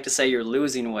you don't like to say you're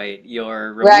losing weight,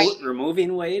 you're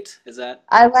removing weight. Is that?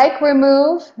 I like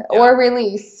remove or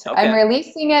release. Okay. I'm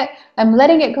releasing it. I'm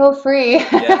letting it go free.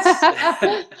 Yes.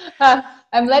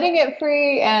 I'm letting it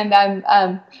free, and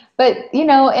but you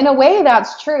know, in a way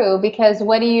that's true, because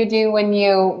what do you do when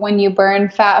you burn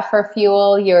fat for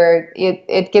fuel?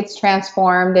 It gets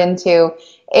transformed into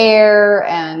air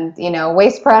and, you know,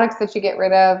 waste products that you get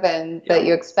rid of and that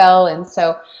you expel. And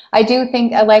so I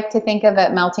like to think of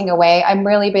it melting away. I'm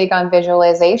really big on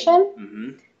visualization.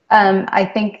 Mm-hmm. I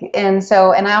think, and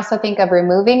I also think of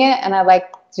removing it, and I would like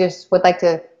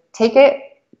to take it,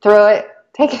 throw it,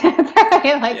 take it,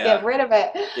 get rid of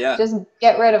it. Yeah. Just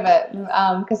get rid of it,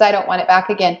 because I don't want it back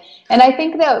again. And I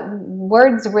think that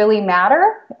words really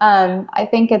matter. I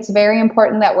think it's very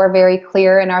important that we're very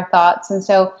clear in our thoughts. And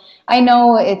so I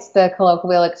know it's the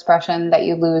colloquial expression that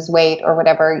you lose weight or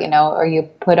whatever, you know, or you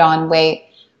put on weight,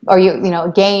 or you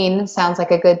know, gain sounds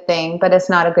like a good thing, but it's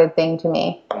not a good thing to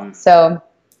me. So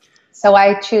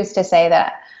I choose to say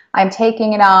that I'm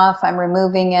taking it off, I'm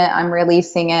removing it, I'm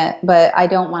releasing it, but I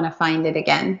don't want to find it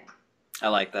again. I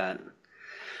like that.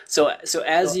 So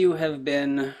as you have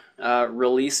been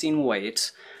releasing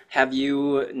weight, have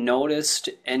you noticed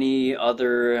any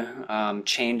other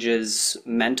changes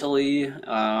mentally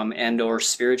and or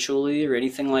spiritually or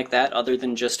anything like that other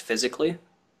than just physically?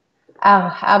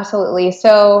 Oh, absolutely.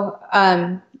 So,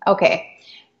 okay.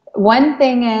 One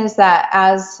thing is that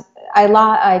as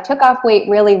I took off weight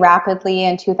really rapidly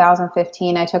in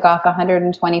 2015. I took off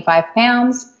 125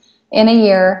 pounds in a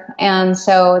year. And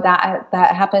so that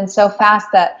happened so fast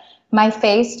that my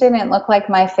face didn't look like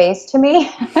my face to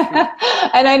me.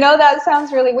 And I know that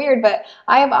sounds really weird, but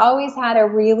I have always had a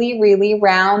really, really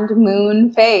round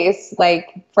moon face,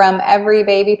 like from every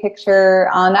baby picture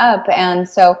on up. And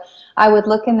so I would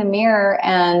look in the mirror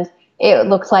and it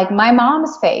looked like my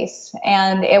mom's face.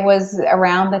 And it was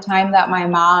around the time that my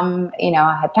mom, you know,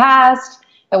 had passed.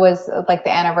 It was like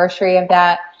the anniversary of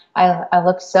that. I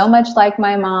looked so much like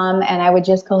my mom, and I would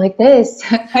just go like this.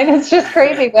 And it's just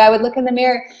crazy. But I would look in the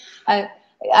mirror. I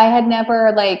had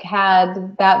never like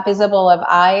had that visible of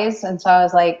eyes. And so I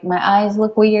was like, my eyes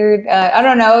look weird. I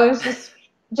don't know. It was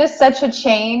just such a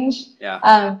change.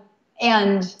 Yeah.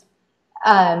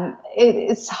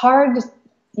 It's hard.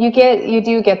 You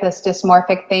do get this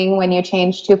dysmorphic thing when you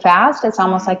change too fast. It's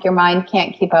almost like your mind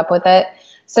can't keep up with it.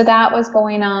 So that was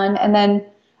going on. And then,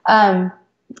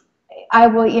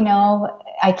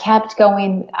 I kept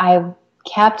going. I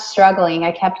kept struggling.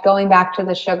 I kept going back to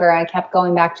the sugar. I kept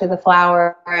going back to the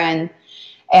flour. And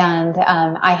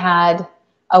I had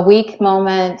a weak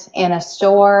moment in a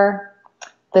store.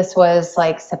 This was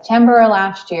like September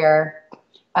last year.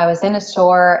 I was in a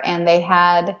store and they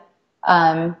had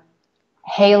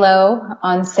Halo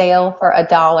on sale for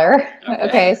 $1.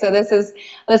 Okay, so this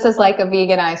is like a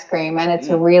vegan ice cream, and it's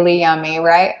really yummy,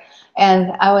 right?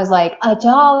 And I was like,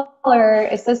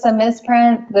 $1? Is this a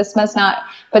misprint? This must not,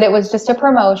 but it was just a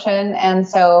promotion. And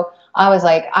so I was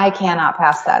like, I cannot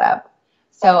pass that up.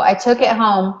 So I took it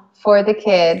home for the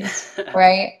kids,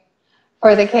 right?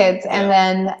 For the kids. And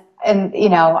then, you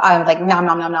know, I was like, nom,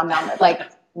 nom, nom, nom, nom, like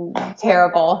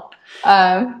terrible.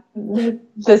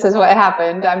 This is what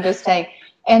happened. I'm just saying.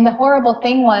 And the horrible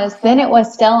thing was, then it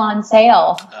was still on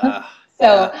sale.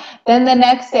 Then the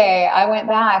next day I went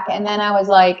back, and then I was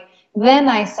like, then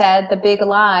I said the big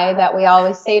lie that we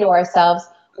always say to ourselves,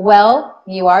 well,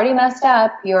 you already messed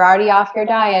up. You're already off your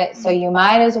diet. So you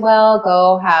might as well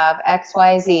go have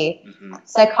XYZ.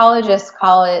 Psychologists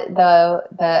call it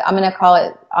I'm going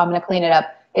to clean it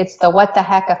up. It's the what the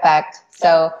heck effect.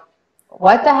 So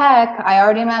what the heck? I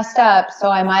already messed up. So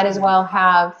I might as well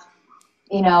have,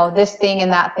 you know, this thing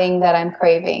and that thing that I'm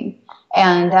craving.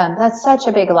 And that's such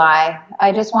a big lie.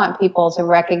 I just want people to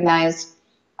recognize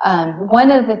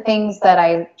one of the things that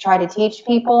I try to teach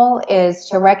people is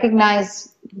to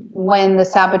recognize when the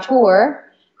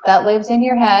saboteur that lives in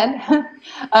your head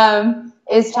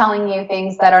is telling you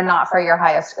things that are not for your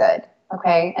highest good.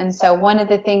 Okay. And so one of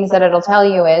the things that it'll tell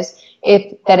you is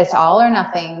that it's all or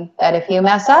nothing, that if you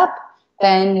mess up,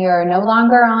 then you're no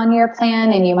longer on your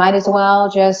plan and you might as well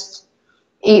just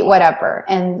eat whatever.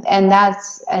 And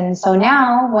so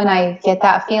now when I get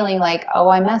that feeling like, oh,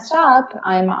 I messed up,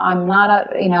 I'm not,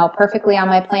 perfectly on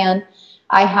my plan,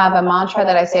 I have a mantra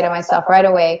that I say to myself right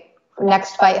away: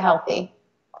 next bite healthy.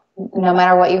 No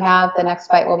matter what you have, the next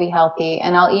bite will be healthy.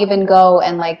 And I'll even go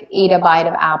and like eat a bite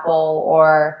of apple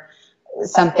or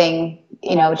something,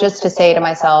 just to say to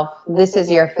myself, this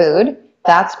is your food.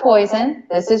 That's poison.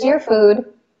 This is your food.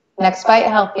 Next bite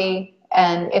healthy.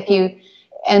 And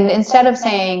instead of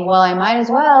saying, well, I might as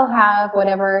well have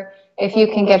whatever, if you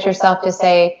can get yourself to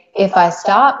say, if I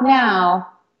stop now,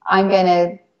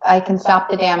 I can stop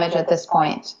the damage at this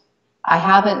point. I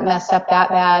haven't messed up that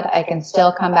bad. I can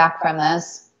still come back from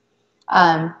this.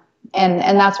 And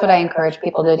that's what I encourage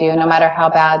people to do, no matter how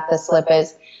bad the slip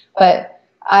is. But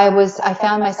I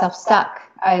found myself stuck.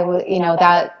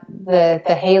 That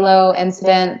the Halo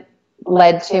incident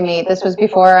led to me. This was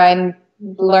before I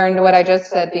learned what I just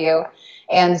said to you.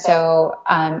 And so,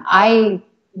 I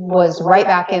was right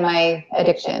back in my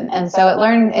addiction. And so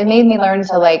it made me learn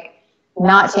to like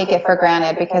not take it for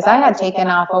granted, because I had taken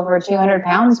off over 200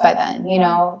 pounds by then,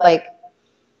 like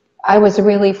I was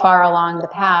really far along the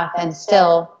path, and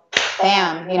still,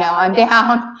 bam, I'm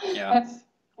down. Yeah.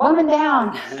 Woman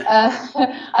down.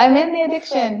 I'm in the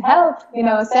addiction. Help,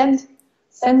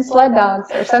 send sled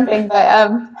dogs or something.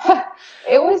 But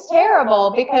it was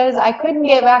terrible because I couldn't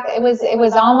get back. It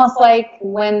was almost like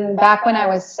when I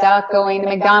was stuck going to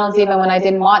McDonald's even when I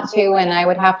didn't want to, and I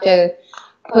would have to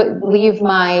leave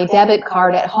my debit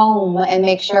card at home and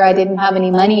make sure I didn't have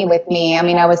any money with me. I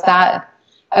mean, I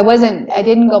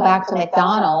didn't go back to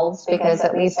McDonald's because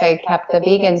at least I kept the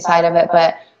vegan side of it,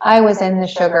 but I was in the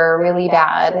sugar really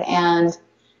bad. And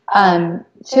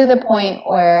to the point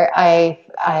where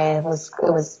it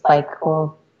was like,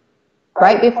 well,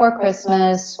 right before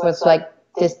Christmas was like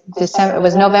December, it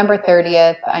was November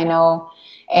 30th, I know.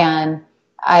 And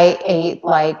I ate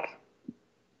like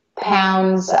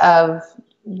pounds of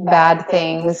bad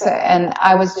things, and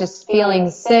I was just feeling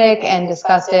sick and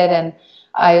disgusted. And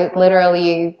I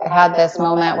literally had this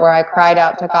moment where I cried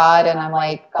out to God, and I'm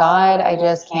like, God, I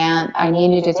just can't. I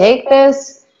need you to take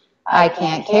this. I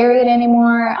can't carry it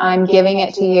anymore. I'm giving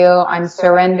it to you. I'm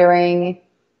surrendering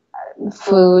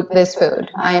this food.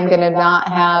 I am going to not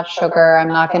have sugar. I'm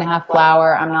not going to have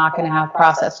flour. I'm not going to have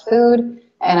processed food,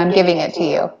 and I'm giving it to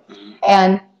you.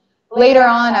 And later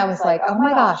on, I was like, oh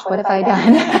my gosh, what have I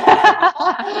done?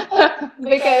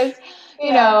 Because,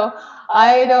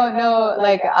 I don't know,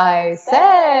 like I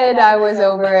said I was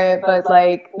over it, but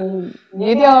like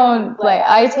you don't, like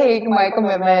I take my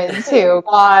commitment to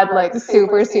God like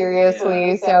super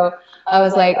seriously. So I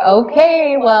was like,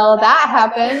 okay, well that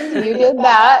happened, you did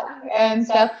that and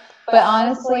stuff. But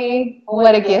honestly,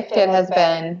 what a gift it has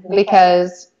been,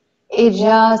 because it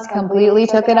just completely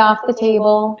took it off the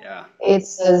table. Yeah.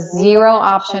 It's a zero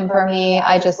option for me.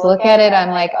 I just look at it,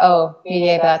 I'm like, oh, you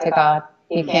gave that to God.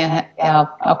 You can't,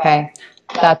 okay.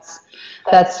 That's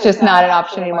just not an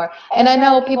option anymore. And I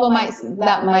know people might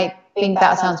think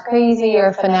that sounds crazy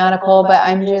or fanatical, but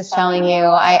I'm just telling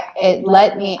you, it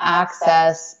let me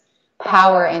access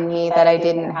power in me that I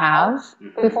didn't have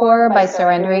before by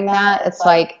surrendering that. It's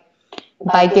like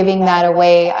by giving that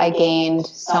away, I gained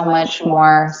so much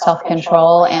more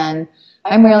self-control, and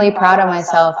I'm really proud of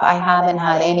myself. I haven't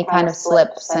had any kind of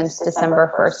slip since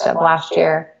December 1st of last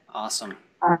year. Awesome.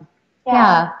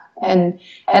 Yeah. And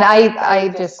I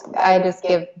just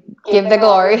give the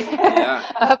glory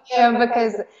up to him,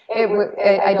 because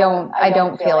I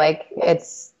don't feel like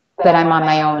it's that I'm on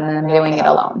my own and I'm doing it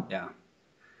alone. Yeah,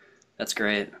 that's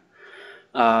great.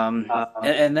 And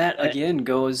that again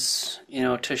goes,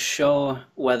 to show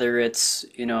whether it's,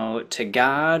 to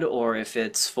God or if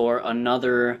it's for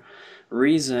another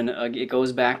reason. It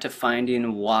goes back to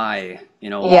finding why.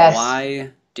 Yes.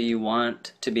 Why do you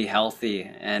want to be healthy,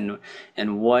 and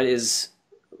what is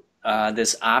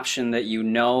this option that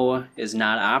is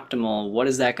not optimal? What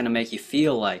is that going to make you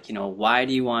feel like? Why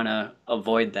do you want to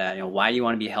avoid that? Why do you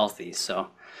want to be healthy? So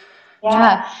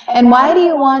yeah, and why do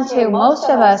you want to? Most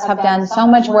of us have done so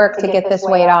much work to get this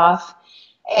weight off,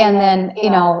 and then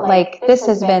like this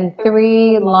has been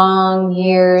 3 long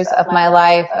years of my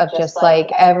life of just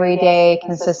like everyday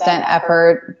consistent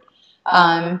effort.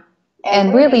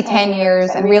 And really 10 years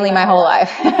and really my whole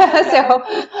life.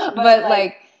 But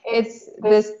like it's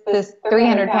this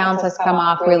 300 pounds has come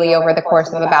off really over the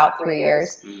course of about 3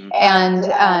 years.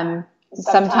 And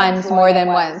sometimes more than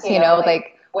once,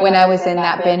 like when I was in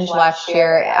that binge last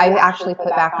year, I actually put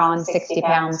back on 60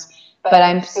 pounds. But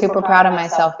I'm super proud of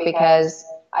myself because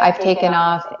I've taken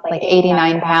off like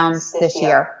 89 pounds this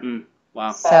year.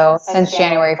 Wow. So since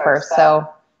January 1st. So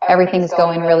everything's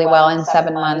going really well in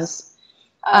 7 months.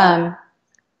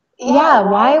 Yeah,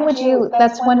 why would you?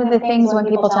 That's one of the things when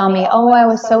people tell me, oh,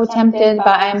 I'm so tempted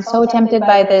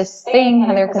by this thing,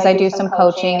 Heather, because I do some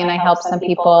coaching and I help some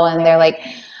people, and they're like,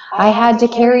 I had to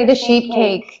carry the sheet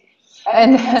cake.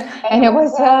 And it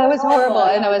was horrible.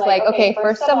 And I was like, okay,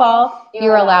 first of all,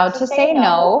 you're allowed to say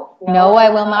no. No, I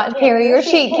will not carry your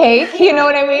sheet cake. You know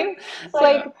what I mean? It's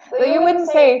like you wouldn't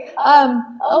say,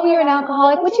 oh, you're an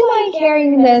alcoholic. Would you mind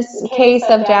carrying this case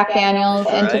of Jack Daniels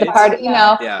into the party?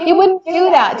 You wouldn't do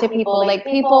that to people. Like,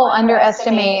 people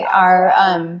underestimate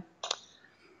our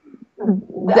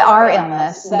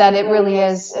illness, that it really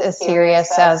is as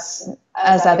serious as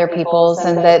other people's,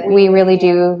 and that we really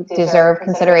do deserve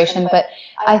consideration. But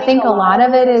I think a lot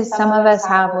of it is, some of us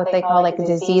have what they call like a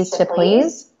disease to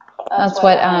please. That's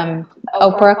what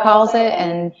Oprah calls it,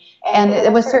 and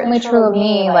it was certainly true of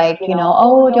me. Like,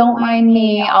 oh, don't mind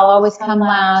me, I'll always come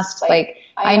last. Like,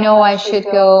 I know I should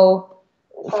go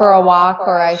for a walk,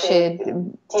 or I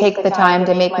should take the time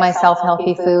to make myself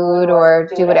healthy food or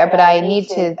do whatever, but I need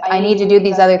to do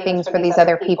these other things for these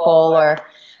other people. Or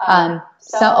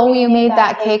oh, you made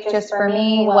that cake just for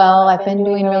me. Well, I've been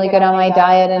doing really good on my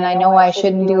diet and I know I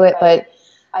shouldn't do it, but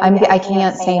I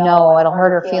can't say no, it'll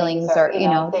hurt her feelings. Or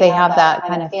they have that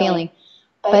kind of feeling.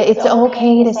 But it's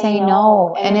okay to say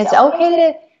no, and it's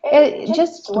okay to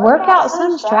just work out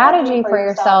some strategy for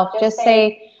yourself. Just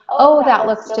say, oh, that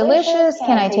looks delicious.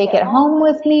 Can I take it home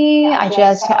with me?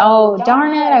 Oh,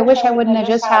 darn it, I wish I wouldn't have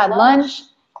just had lunch.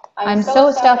 I'm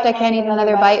so stuffed I can't eat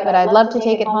another bite, but I'd love to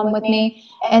take it home with me.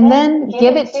 And then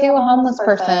give it to a homeless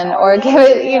person, or give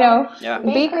it,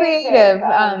 be creative.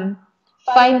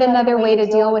 Find another way to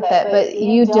deal with it. But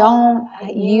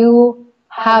you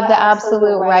have the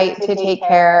absolute right to take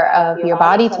care of your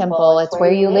body temple. It's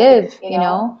where you live,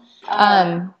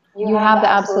 you have the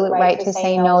absolute right to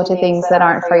say no to things that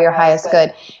aren't for your highest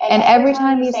good. And every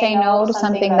time you say no to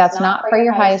something that's not for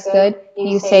your highest good,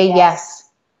 you say yes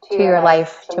to your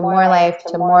life, to more love,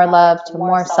 to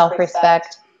more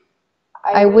self-respect.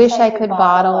 I wish I could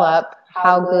bottle up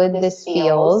how good this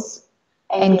feels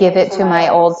and give it to my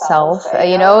old self,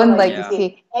 and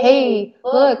see, hey,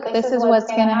 look, this is what's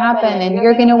going to happen, and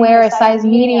you're going to wear a size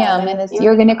medium, and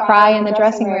you're going to cry in the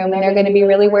dressing room, and they're going to be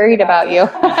really worried about you.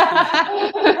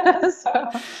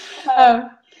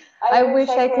 I wish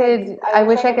I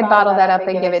could bottle that up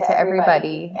and give it to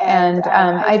everybody. And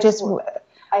I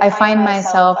find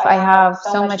myself, I have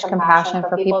so much compassion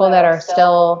for people that are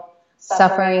still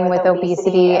suffering with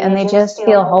obesity, and they just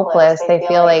feel hopeless. They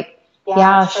feel like,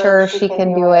 yeah, sure, she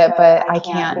can do it, but I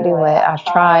can't do it. I've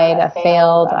tried, I've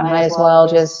failed. I might as well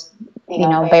just,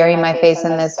 bury my face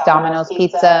in this Domino's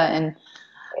pizza. And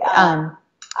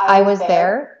I was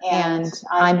there, and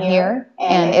I'm here,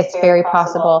 and it's very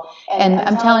possible. And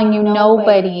I'm telling you,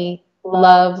 nobody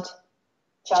loved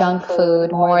junk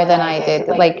food more than I did.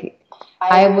 Like,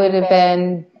 I would have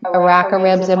been a rack of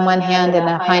ribs in one hand and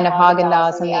a pint of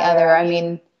Haagen-Dazs in the other. I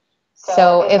mean,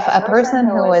 so if a person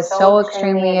who is so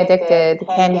extremely addicted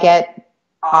can get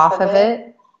off of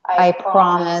it, I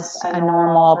promise a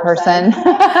normal person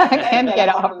can get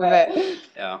off of it.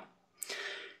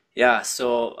 Yeah.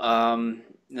 So,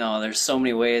 there's so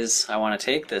many ways I want to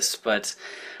take this, but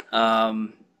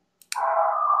I'm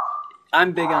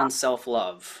big on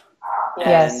self-love.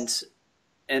 Yes.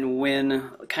 And when,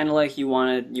 kind of like you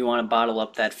want to bottle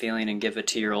up that feeling and give it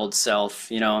to your old self,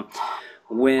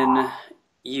 when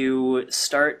you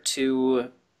start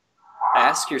to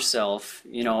ask yourself,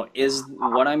 is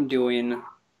what I'm doing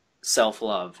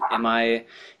self-love? Am I,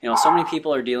 so many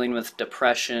people are dealing with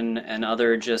depression and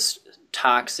other just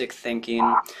toxic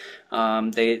thinking.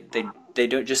 They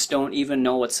don't even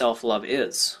know what self-love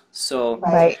is. So,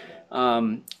 right.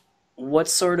 What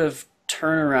sort of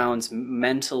turnarounds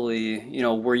mentally,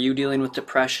 were you dealing with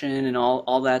depression and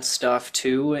all that stuff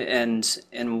too? And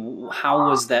how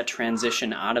was that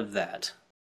transition out of that?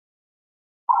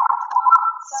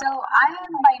 So I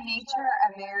am by nature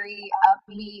a very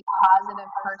upbeat, positive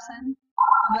person,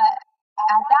 but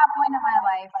at that point in my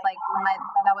life,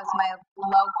 that was my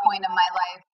low point of my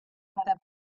life.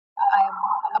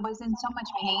 I was in so much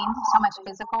pain, so much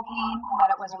physical pain,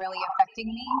 that it was really affecting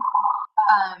me,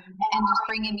 and just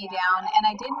bringing me down. And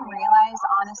I didn't realize,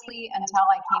 honestly, until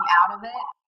I came out of it,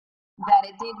 that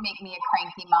it did make me a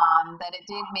cranky mom, that it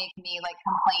did make me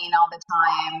complain all the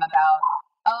time about,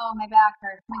 oh, my back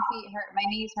hurts, my feet hurt, my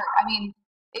knees hurt. I mean,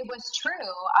 it was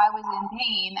true. I was in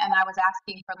pain and I was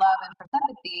asking for love and for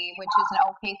sympathy, which is an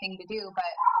okay thing to do.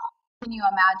 But can you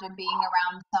imagine being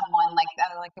around someone like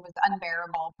that? Like, it was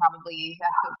unbearable, probably.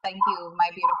 Thank you, my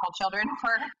beautiful children,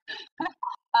 for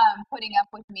putting up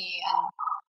with me.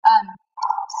 And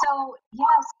So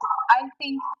yes, I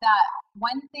think that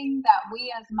one thing that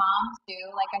we as moms do,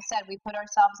 like I said, we put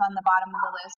ourselves on the bottom of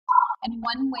the list. And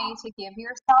one way to give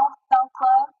yourself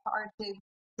self-love, or to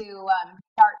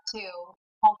start to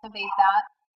cultivate that,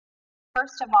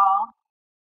 first of all,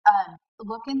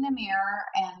 look in the mirror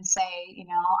and say,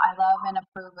 I love and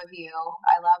approve of you.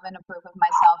 I love and approve of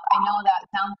myself. I know that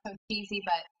sounds so cheesy,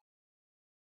 but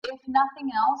if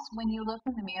nothing else, when you look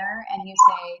in the mirror and you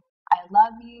say, I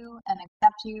love you and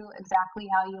accept you exactly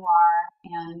how you are,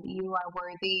 and you are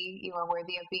worthy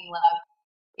of being loved,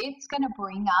 it's going to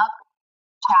bring up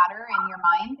chatter in your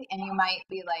mind, and you might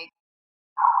be like,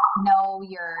 no,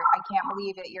 I can't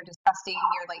believe it, you're disgusting,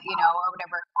 you're like, or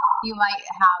whatever. You might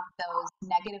have those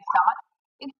negative thoughts.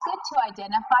 It's good to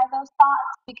identify those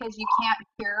thoughts because you can't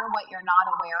cure what you're not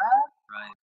aware of.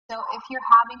 Right. So if you're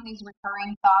having these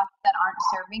recurring thoughts that aren't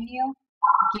serving you,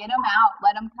 get them out,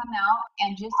 let them come out,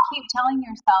 and just keep telling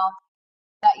yourself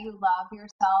that you love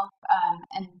yourself.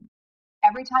 And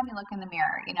every time you look in the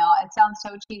mirror, it sounds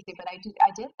so cheesy, but I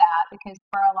did that because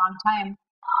for a long time,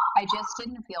 I just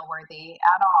didn't feel worthy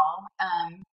at all.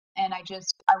 And I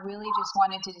really just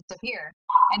wanted to disappear.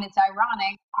 And it's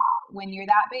ironic, when you're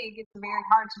that big, it's very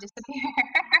hard to disappear.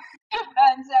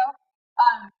 And so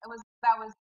that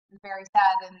was very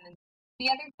sad. And the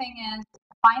other thing is,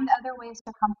 find other ways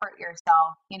to comfort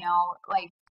yourself. Like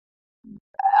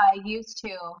I used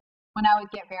to, when I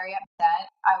would get very upset,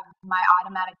 my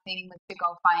automatic thing was to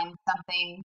go find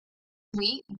something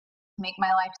sweet, make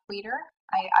my life sweeter.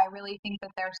 I really think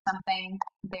that there's something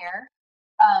there.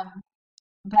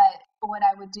 But what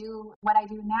I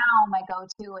do now, my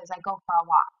go-to is I go for a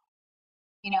walk.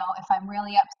 If I'm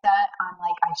really upset, I'm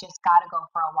like, I just got to go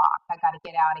for a walk. I got to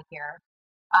get out of here.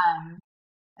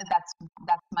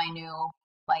 That's my new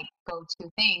go-to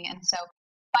thing. And so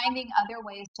finding other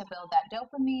ways to build that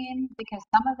dopamine, because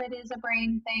some of it is a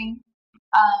brain thing.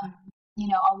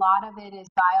 A lot of it is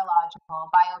biological,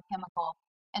 biochemical.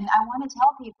 And I want to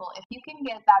tell people, if you can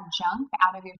get that junk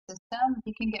out of your system, if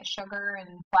you can get sugar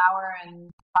and flour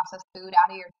and processed food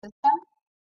out of your system,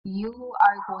 you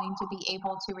are going to be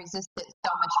able to resist it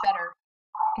so much better,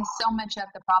 because so much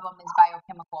of the problem is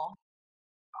biochemical.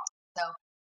 So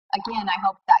again, I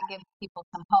hope that gives people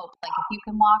some hope. Like if you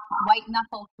can walk white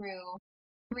knuckle through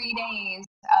 3 days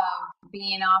of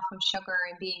being off of sugar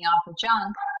and being off of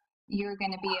junk, you're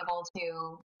going to be able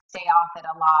to stay off it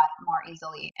a lot more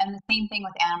easily. And the same thing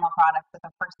with animal products. If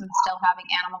a person's still having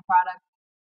animal products,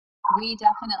 we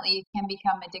definitely can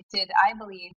become addicted, I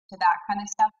believe, to that kind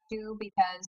of stuff too,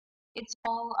 because it's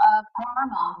full of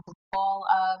hormones, it's full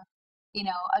of,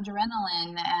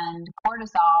 adrenaline and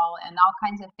cortisol and all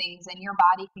kinds of things, and your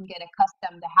body can get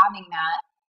accustomed to having that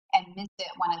and miss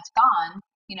it when it's gone,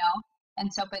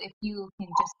 And so, but if you can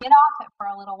just get off it for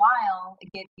a little while,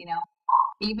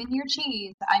 even your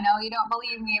cheese. I know you don't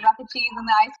believe me about the cheese and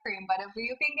the ice cream, but if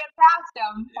you can get past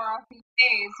them for a few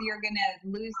days, you're going to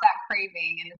lose that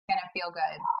craving and it's going to feel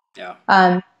good.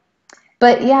 Yeah.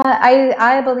 But yeah,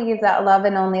 I believe that love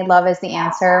and only love is the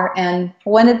answer. And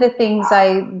one of the things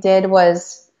I did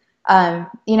was, I'm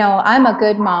a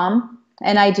good mom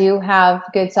and I do have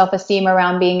good self-esteem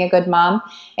around being a good mom.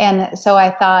 And so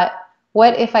I thought,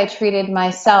 what if I treated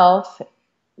myself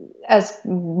as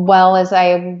well as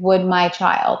I would my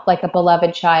child, like a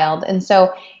beloved child? And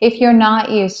so if you're not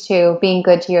used to being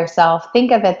good to yourself,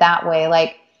 think of it that way.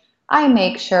 Like, I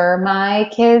make sure my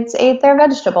kids ate their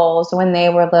vegetables when they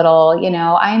were little.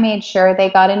 I made sure they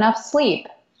got enough sleep.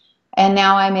 And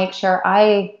now I make sure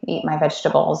I eat my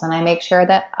vegetables, and I make sure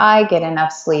that I get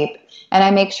enough sleep, and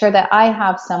I make sure that I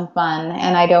have some fun,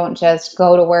 and I don't just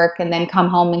go to work and then come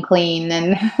home and clean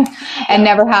and and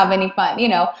never have any fun.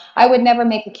 I would never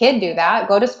make a kid do that.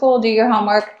 Go to school, do your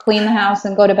homework, clean the house,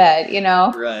 and go to bed.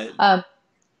 Right.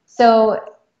 So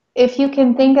if you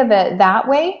can think of it that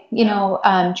way,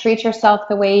 treat yourself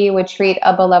the way you would treat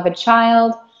a beloved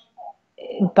child.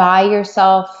 Buy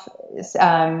yourself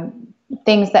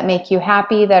things that make you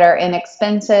happy, that are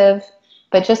inexpensive,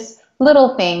 but just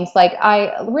little things.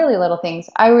 Really little things.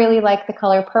 I really like the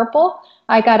color purple.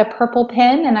 I got a purple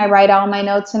pen and I write all my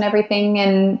notes and everything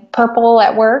in purple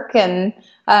at work. And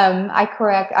I'm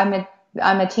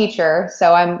a teacher,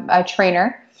 so I'm a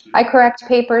trainer. I correct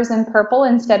papers in purple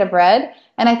instead of red.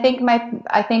 And I think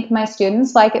my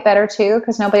students like it better too,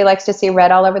 because nobody likes to see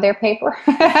red all over their paper.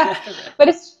 But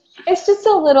it's just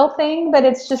a little thing, but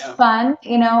it's just fun,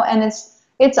 and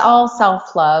it's all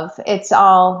self-love. It's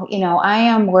all, I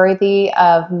am worthy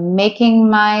of making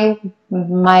my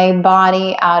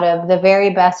body out of the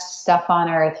very best stuff on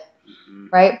earth.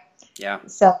 Right? Yeah.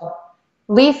 So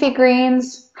Leafy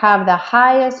greens have the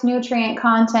highest nutrient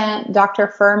content. Dr.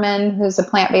 Furman, who's a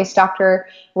plant-based doctor,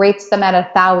 rates them at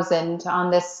 1,000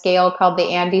 on this scale called the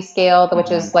Andy scale,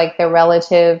 which is like the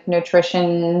relative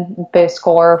nutrition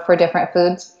score for different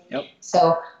foods. Yep.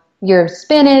 So your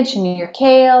spinach and your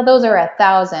kale, those are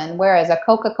 1,000, whereas a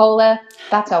Coca-Cola,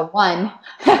 that's a 1.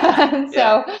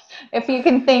 So if you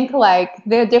can think like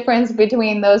the difference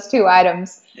between those two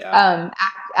items,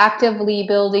 actively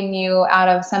building you out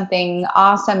of something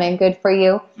awesome and good for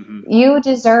you, you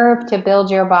deserve to build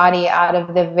your body out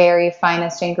of the very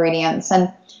finest ingredients.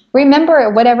 And remember,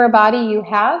 whatever body you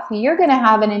have, you're going to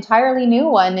have an entirely new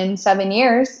one in 7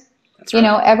 years. That's you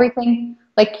know, everything,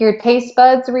 like your taste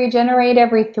buds regenerate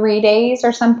every 3 days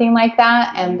or something like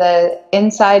that, and the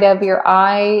inside of your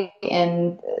eye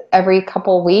in every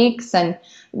couple weeks, and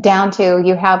down to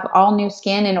you have all new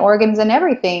skin and organs and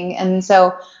everything. And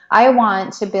so I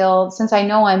want to build, since I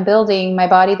know I'm building my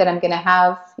body that I'm going to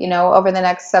have, you know, over the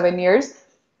next 7 years,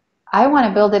 I want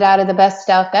to build it out of the best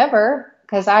stuff ever,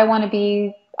 because I want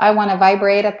to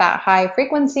vibrate at that high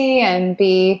frequency and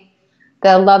be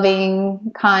the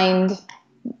loving, kind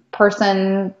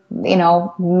person, you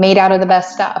know, made out of the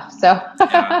best stuff. So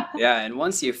yeah, and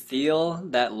once you feel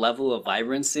that level of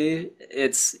vibrancy,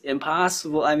 it's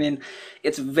impossible. I mean,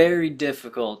 it's very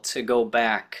difficult to go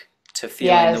back to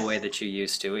feeling the way that you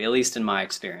used to, at least in my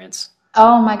experience.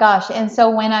 Oh my gosh. And so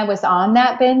when I was on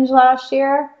that binge last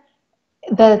year,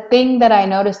 the thing that I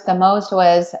noticed the most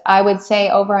was, I would say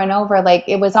over and over, like,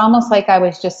 it was almost like I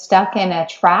was just stuck in a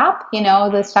trap, you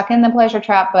know, stuck in the pleasure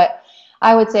trap. But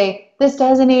I would say, this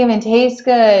doesn't even taste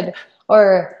good,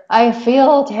 or I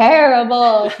feel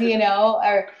terrible, you know,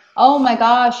 or, oh my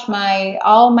gosh,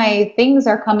 all my things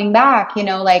are coming back, you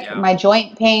know, like my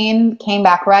joint pain came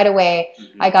back right away.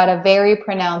 I got a very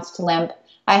pronounced limp.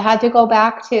 I had to go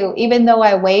back to, even though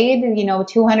I weighed, you know,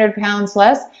 200 pounds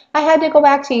less, I had to go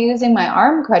back to using my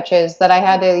arm crutches that I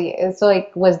had to, it's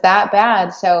like, was that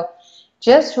bad. So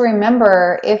just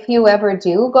remember, if you ever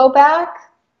do go back,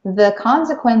 the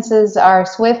consequences are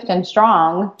swift and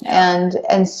strong, and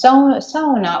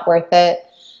so not worth it.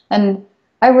 And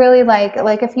I really like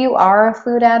if you are a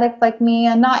food addict like me,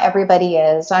 and not everybody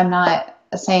is, I'm not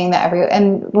saying that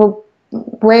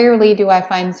rarely do I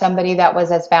find somebody that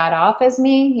was as bad off as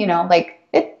me, you know, like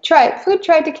food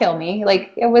tried to kill me.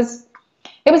 Like it was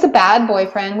a bad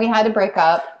boyfriend. We had to break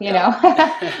up, you know.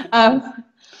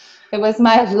 It was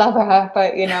my lover,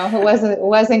 but you know, it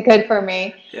wasn't good for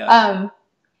me.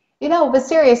 You know, but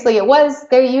seriously, it was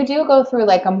there. You do go through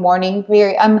like a mourning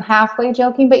period. I'm halfway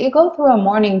joking, but you go through a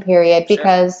mourning period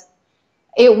because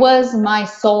it was my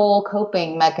sole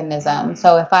coping mechanism.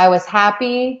 So if I was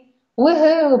happy,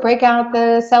 woohoo, break out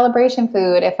the celebration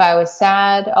food. If I was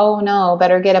sad, oh no,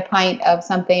 better get a pint of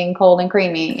something cold and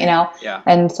creamy, you know,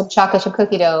 and some chocolate chip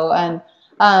cookie dough, and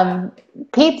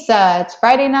pizza. It's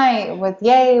Friday night with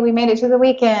yay, we made it to the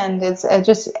weekend. It's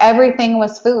just everything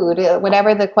was food.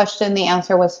 Whatever the question, the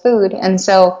answer was food. And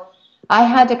so I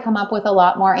had to come up with a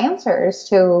lot more answers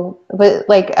to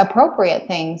like appropriate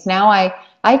things. Now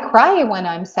I cry when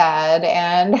I'm sad,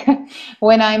 and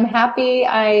when I'm happy,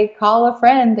 I call a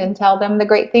friend and tell them the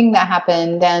great thing that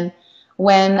happened. And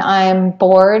when I'm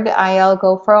bored, I'll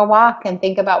go for a walk and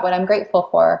think about what I'm grateful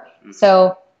for.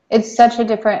 So it's such a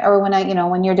different, or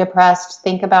when you're depressed,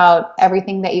 think about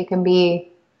everything that you can be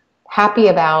happy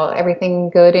about, everything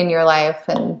good in your life.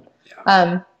 And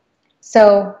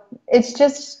so it's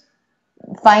just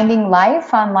finding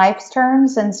life on life's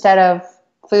terms instead of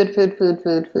food.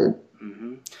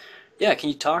 Yeah, can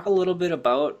you talk a little bit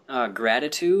about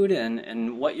gratitude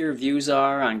and what your views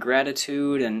are on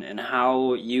gratitude and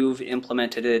how you've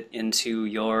implemented it into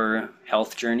your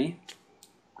health journey?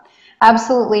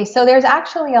 Absolutely. So there's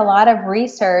actually a lot of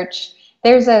research.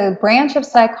 There's a branch of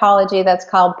psychology that's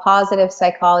called positive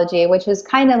psychology, which is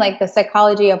kind of like the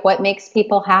psychology of what makes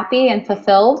people happy and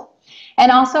fulfilled,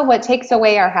 and also what takes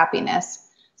away our happiness.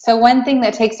 So one thing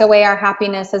that takes away our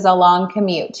happiness is a long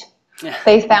commute.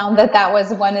 They found that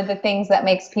was one of the things that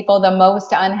makes people the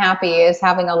most unhappy, is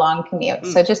having a long commute.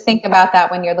 So just think about that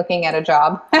when you're looking at a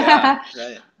job.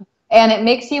 And it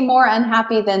makes you more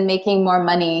unhappy than making more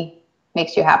money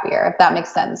makes you happier, if that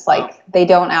makes sense. Like they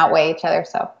don't outweigh each other.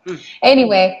 So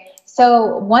anyway,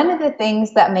 so one of the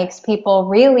things that makes people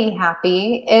really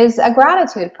happy is a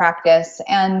gratitude practice.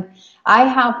 And I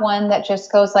have one that just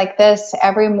goes like this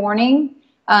every morning.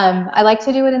 I like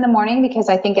to do it in the morning because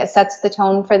I think it sets the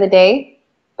tone for the day.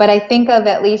 But I think of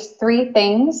at least 3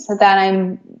 things that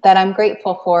I'm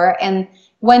grateful for. And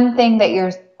one thing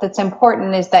that's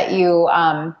important is that you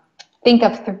think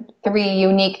of 3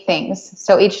 unique things.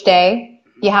 So each day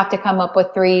You have to come up with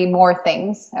 3 more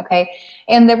things. Okay.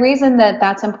 And the reason that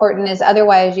that's important is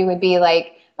otherwise you would be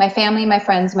like, my family, my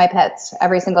friends, my pets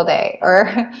every single day,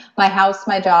 or my house,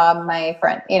 my job, my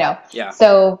friend, you know. Yeah.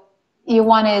 So you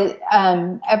want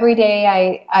to, every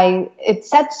day it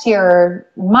sets your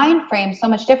mind frame so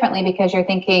much differently because you're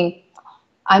thinking,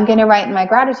 I'm going to write in my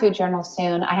gratitude journal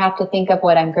soon. I have to think of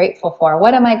what I'm grateful for.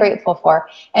 What am I grateful for?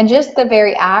 And just the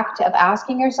very act of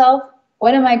asking yourself,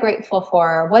 what am I grateful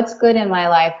for? What's good in my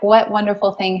life? What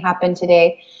wonderful thing happened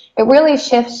today? It really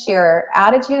shifts your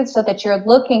attitude so that you're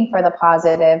looking for the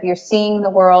positive. You're seeing the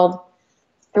world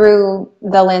through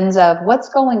the lens of what's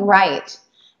going right,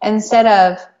 instead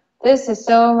of this is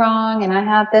so wrong and I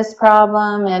have this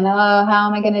problem and oh, how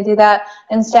am I going to do that?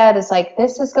 Instead, it's like,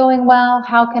 this is going well.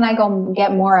 How can I go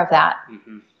get more of that?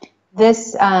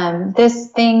 Mm-hmm. This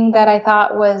thing that I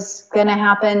thought was going to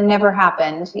happen never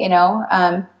happened, you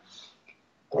know.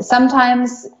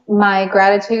 Sometimes my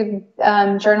gratitude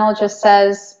journal just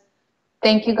says,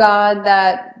 thank you, God,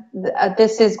 that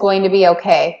this is going to be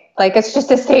okay. Like, it's just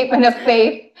a statement of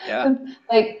faith. Yeah.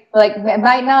 Like it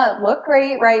might not look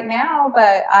great right now,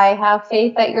 but I have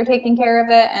faith that you're taking care of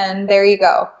it, and there you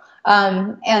go.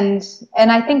 And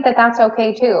I think that that's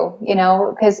okay too, you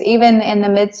know, because even in the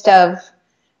midst of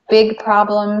big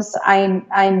problems, I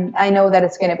know that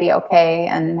it's going to be okay,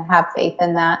 and have faith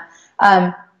in that.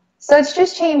 So it's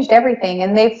just changed everything.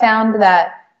 And they found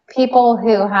that people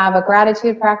who have a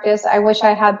gratitude practice, I wish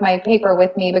I had my paper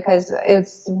with me because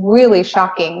it's really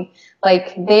shocking.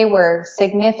 Like, they were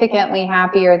significantly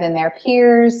happier than their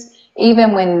peers,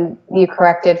 even when you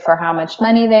corrected for how much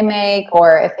money they make,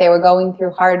 or if they were going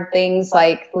through hard things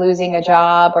like losing a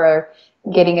job or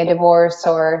getting a divorce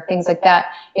or things like that.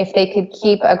 If they could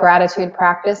keep a gratitude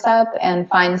practice up and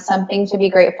find something to be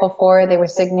grateful for, they were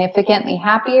significantly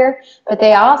happier, but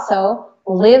they also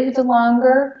lived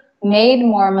longer, made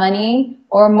more money,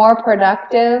 or more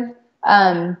productive,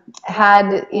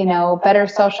 had, you know, better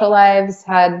social lives,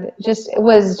 it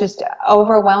was just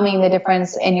overwhelming the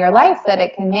difference in your life that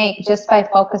it can make just by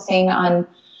focusing on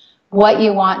what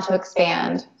you want to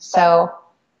expand. So,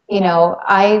 you know,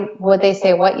 what they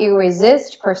say, what you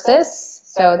resist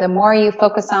persists. So the more you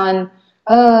focus on,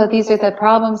 oh, these are the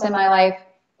problems in my life,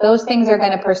 those things are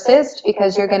going to persist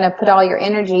because you're going to put all your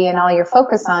energy and all your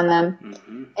focus on them.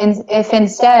 Mm-hmm. And if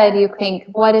instead you think,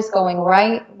 what is going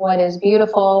right? What is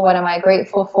beautiful? What am I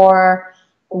grateful for?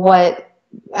 What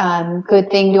good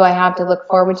thing do I have to look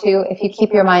forward to? If you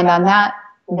keep your mind on that,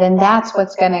 then that's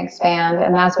what's going to expand,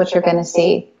 and that's what you're going to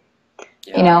see.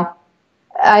 Yeah. You know,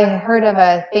 I heard of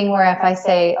a thing where if I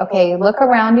say, okay, look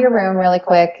around your room really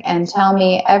quick and tell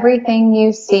me everything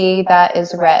you see that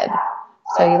is red.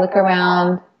 So you look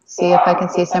around, see if I can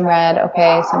see some red.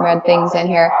 Okay, some red things in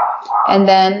here. And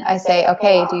then I say,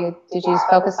 okay, did you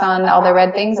focus on all the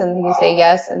red things? And you say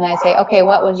yes. And I say, okay,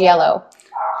 what was yellow?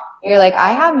 You're like,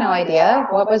 I have no idea.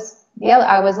 What was yellow?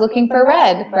 I was looking for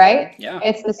red, right? Yeah.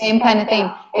 It's the same kind of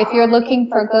thing. If you're looking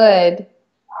for good,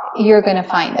 you're going to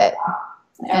find it.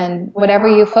 And whatever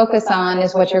you focus on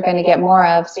is what you're going to get more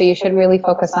of. So you should really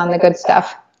focus on the good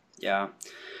stuff. Yeah.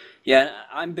 Yeah,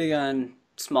 I'm big on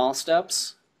small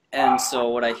steps. And so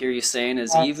what I hear you saying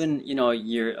is even, you know,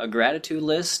 a gratitude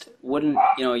list wouldn't,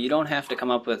 you know, you don't have to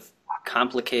come up with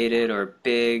complicated or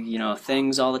big, you know,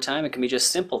 things all the time. It can be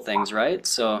just simple things, right?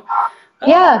 So.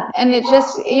 Yeah. And it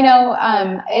just, you know,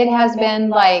 it has been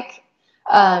like,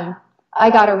 I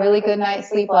got a really good night's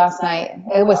sleep last night.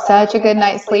 It was such a good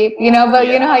night's sleep, you know, but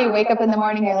you know how you wake up in the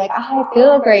morning, you're like, I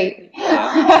feel great.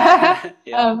 Yeah.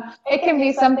 It can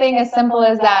be something as simple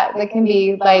as that. It can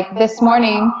be like this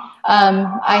morning,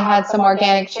 I had some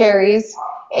organic cherries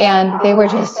and they were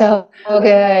just so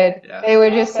good. Yeah. They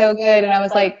were just so good. And I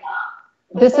was like,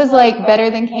 this is like better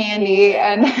than candy.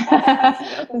 And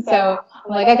so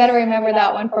I'm like, I got to remember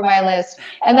that one for my list.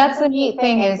 And that's the neat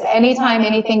thing is anytime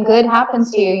anything good happens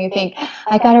to you, you think,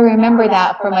 I got to remember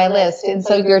that for my list. And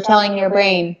so you're telling your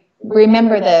brain,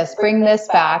 remember this, bring this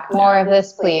back, more of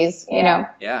this, please, you know.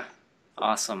 Yeah,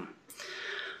 awesome.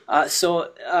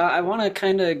 So I want to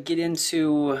kind of get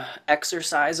into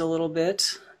exercise a little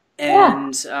bit.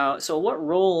 And so what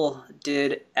role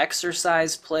did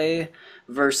exercise play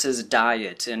versus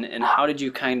diet, and how did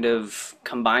you kind of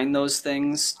combine those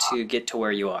things to get to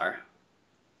where you are?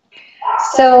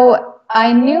 So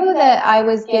I knew that I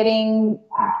was getting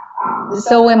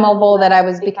so immobile that I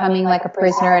was becoming like a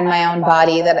prisoner in my own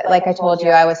body, that, like I told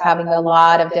you, I was having a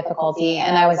lot of difficulty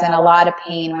and I was in a lot of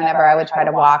pain whenever I would try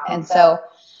to walk. And so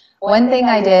one thing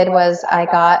I did was I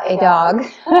got a dog,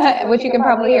 which you can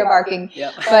probably hear barking.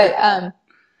 Yep. But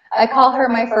I call her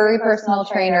my furry personal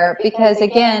trainer because,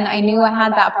 again, I knew I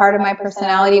had that part of my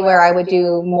personality where I would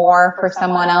do more for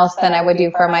someone else than I would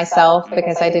do for myself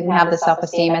because I didn't have the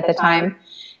self-esteem at the time.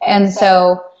 And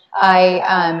so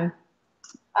I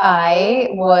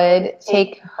would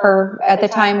take her, at the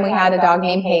time we had a dog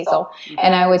named Hazel,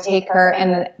 and I would take her,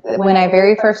 and when I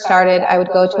very first started, I would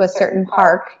go to a certain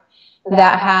park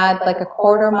that had like a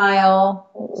 1/4 mile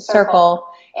circle,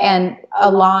 and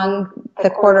along the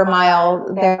 1/4 mile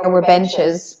there were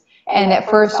benches, and at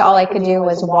first all I could do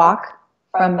was walk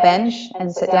from bench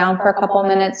and sit down for a couple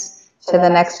minutes to the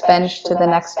next bench to the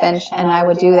next bench, and I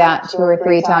would do that 2 or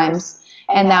 3 times,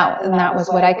 and that was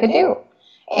what I could do.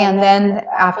 And then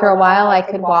after a while I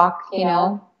could walk, you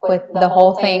know, with the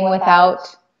whole thing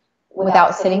without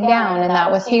sitting down, and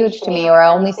that was huge to me, or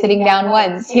only sitting down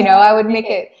once, you know. I would make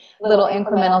it little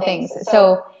incremental things.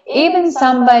 So even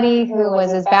somebody who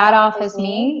was as bad off as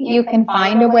me, you can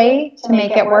find a way to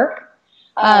make it work.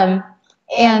 I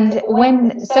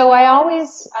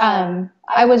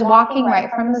was walking right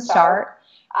from the start.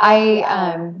 I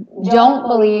don't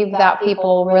believe that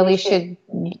people really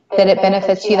that it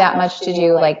benefits you that much to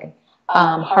do like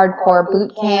hardcore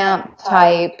boot camp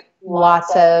type,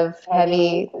 lots of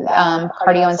heavy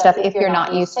cardio and stuff if you're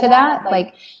not used to that.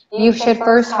 Like, you should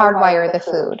first hardwire the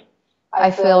food. I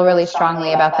feel really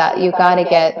strongly about that. You've got to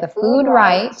get the food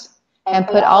right and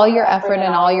put all your effort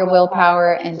and all your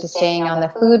willpower into staying on the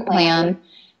food plan.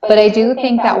 But I do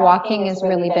think that walking is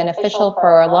really beneficial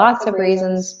for lots of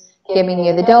reasons, giving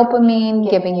you the dopamine,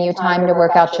 giving you time to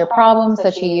work out your problems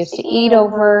that you used to eat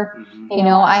over. You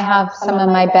know, I have some of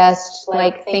my best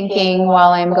like thinking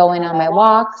while I'm going on my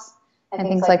walks and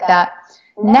things like that.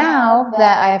 Now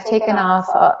that I have taken off,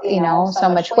 so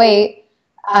much weight,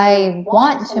 I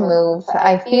want to move.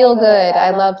 I feel good. I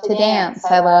love to dance.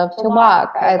 I love to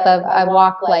walk. I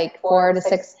walk like 4 to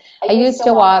 6. I used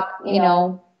to walk,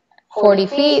 40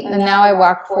 feet, and now I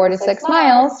walk 4 to 6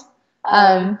 miles.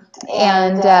 I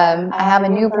have a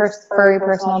new furry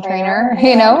personal trainer,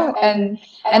 and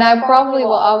I probably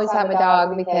will always have a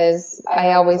dog because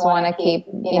I always want to keep,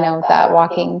 that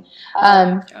walking.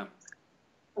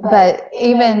 But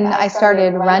even I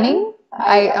started running.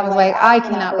 I was like, I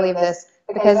cannot believe this.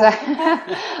 Because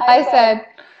I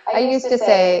used to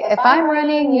say, if I'm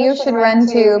running, you should run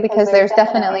too, because there's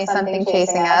definitely something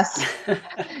chasing us,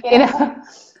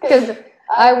 because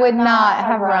I would not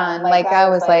have run.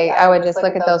 I would just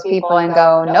look at those people and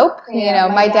go, nope.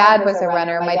 My dad was a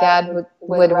runner. My dad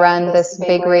would run this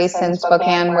big race in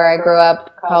Spokane where I grew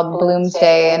up called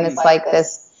Bloomsday, and it's like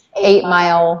this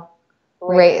 8-mile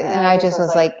race, and I just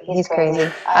was like, he's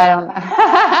crazy.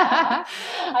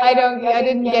 I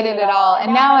didn't get it at all.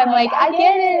 And now I'm like, I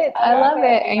get it. I love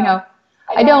it.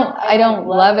 I don't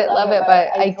love it,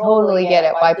 but I totally get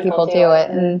it why people do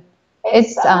it. And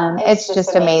it's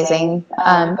just amazing.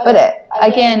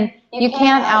 Again, you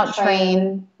can't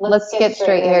out-train. Let's get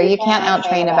straight here. You can't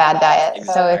out-train a bad diet.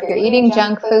 So if you're eating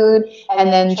junk food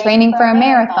and then training for a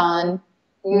marathon,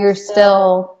 you're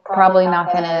still probably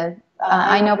not going to.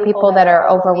 I know people that are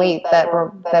overweight that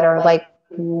are like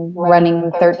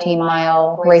running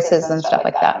 13-mile races and stuff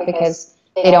like that because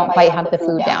they don't quite have the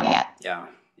food down yet. Yeah,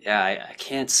 I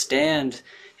can't stand,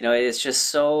 it's just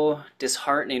so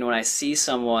disheartening when I see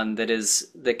someone that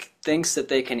thinks that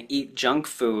they can eat junk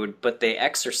food, but they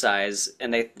exercise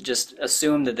and they just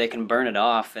assume that they can burn it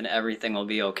off and everything will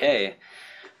be okay.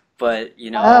 But,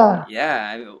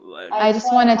 I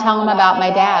just want to tell them about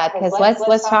my dad, because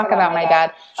let's talk about my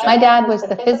dad. My dad was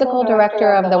the physical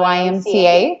director of the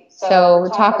YMCA. So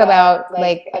talk about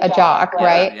like a jock,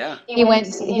 right? Yeah. He went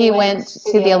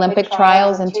to the Olympic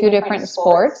trials in 2 different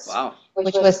sports,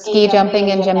 which was ski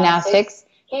jumping and gymnastics.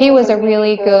 He was a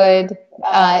really good,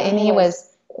 and he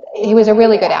was a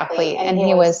really good athlete, and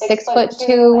he was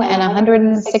 6'2" and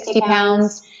 160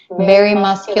 pounds, very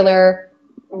muscular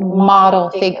model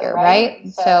figure, right?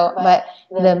 So, but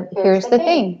here's the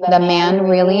thing: the man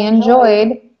really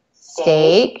enjoyed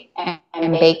steak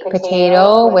and baked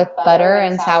potato with butter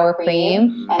and sour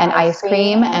cream and ice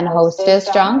cream and Hostess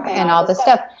junk and all this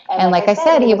stuff. And like I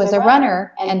said, he was a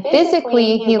runner, and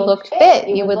physically he looked fit.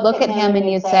 You would look at him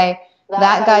and you'd say,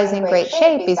 that guy's in great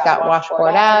shape. He's got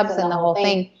washboard abs and the whole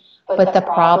thing. But the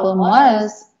problem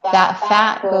was that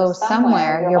fat goes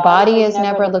somewhere. Your body is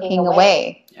never looking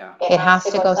away. It has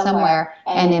to go somewhere.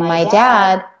 And in my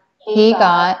dad, he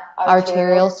got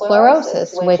arterial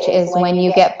sclerosis, which is when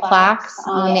you get plaques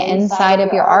on the inside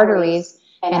of your arteries,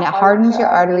 and it hardens your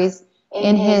arteries.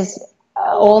 In his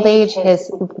old age, his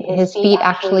feet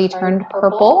actually turned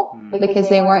purple because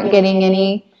they weren't getting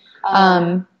any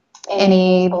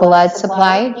any blood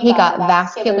supply. He got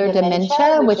vascular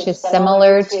dementia, which is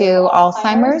similar to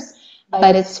Alzheimer's,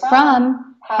 but it's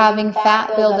from having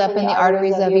fat build up in the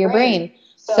arteries of your brain.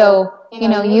 So, you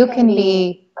know, you can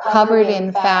be covered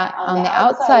in fat on the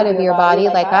outside of your body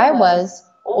like I was,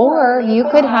 or you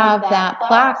could have that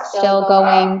plaque still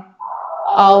going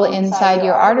all inside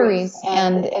your arteries.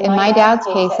 And in my dad's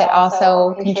case, it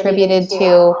also contributed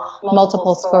to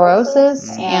multiple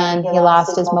sclerosis, and he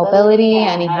lost his mobility,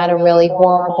 and he had a really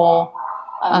horrible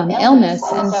illness.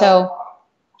 And so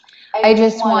I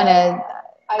just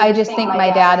think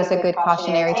my dad is a good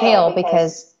cautionary tale,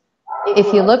 because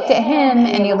if you looked at him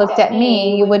and you looked at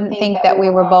me, you wouldn't think that we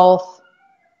were both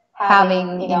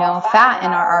having, you know, fat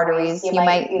in our arteries. You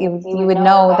would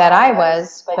know that I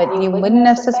was, but you wouldn't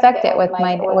have suspected it with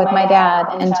my dad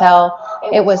until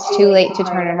it was too late to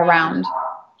turn it around.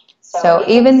 So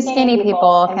even skinny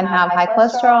people can have high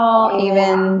cholesterol,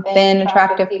 even thin,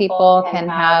 attractive people can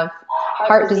have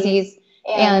heart disease.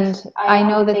 And I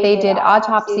know that they did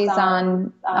autopsies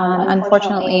on,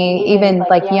 unfortunately, even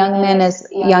like young men as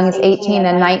young as 18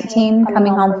 and 19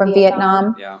 coming home from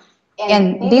Vietnam. Yeah.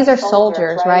 And these are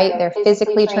soldiers, right? They're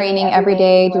physically training every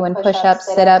day, doing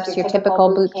push-ups, sit-ups, your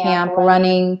typical boot camp,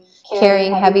 running,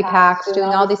 carrying heavy packs, doing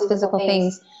all these physical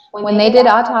things. When they did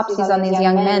autopsies on these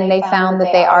young men, they found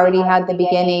that they already had the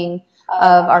beginning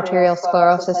of arterial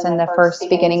sclerosis and the first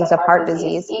beginnings of heart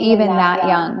disease, even that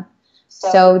young.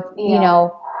 So, you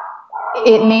know,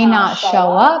 it may not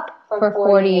show up for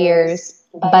 40 years,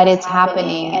 but it's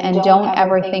happening. And don't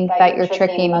ever think that you're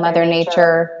tricking Mother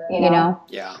Nature, you know?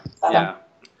 Yeah, yeah.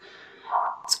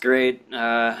 It's great,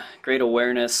 great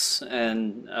awareness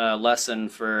and lesson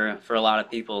for a lot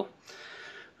of people.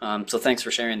 So thanks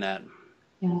for sharing that.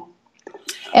 Yeah.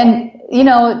 And, you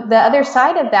know, the other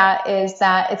side of that is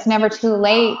that it's never too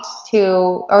late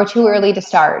or too early to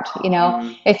start. You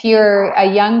know, if you're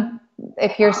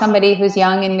somebody who's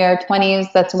young in their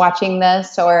 20s that's watching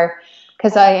this, or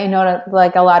because I know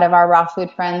like a lot of our raw food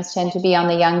friends tend to be on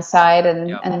the young side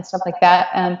and stuff like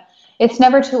that. It's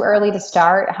never too early to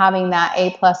start having that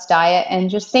A+ diet, and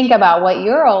just think about what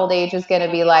your old age is going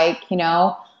to be like, you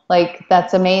know, like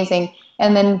that's amazing.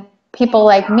 And then people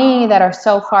like me that are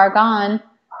so far gone,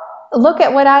 look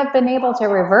at what I've been able to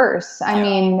reverse. I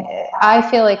mean, I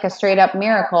feel like a straight up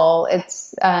miracle.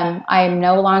 It's, I'm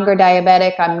no longer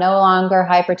diabetic. I'm no longer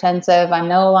hypertensive. I'm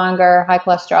no longer high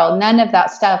cholesterol, none of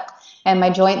that stuff. And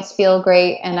my joints feel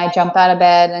great, and I jump out of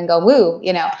bed and go, woo,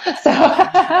 you know. So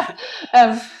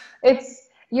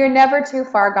you're never too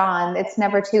far gone. It's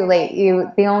never too late.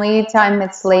 The only time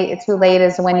it's too late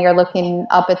is when you're looking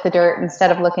up at the dirt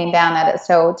instead of looking down at it.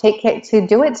 So take care to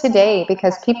do it today,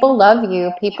 because people love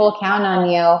you. People count on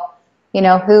you. You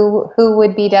know, who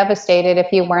would be devastated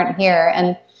if you weren't here,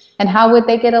 and how would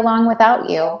they get along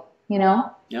without you, you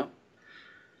know? Yep.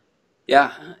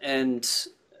 Yeah. And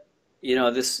you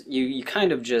know, this, you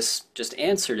kind of just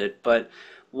answered it, but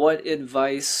what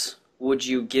advice would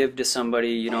you give to somebody,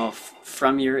 you know,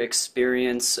 from your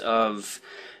experience of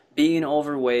being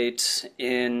overweight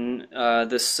in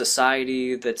this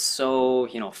society that's so,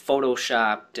 you know,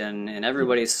 photoshopped, and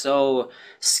everybody's so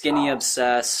skinny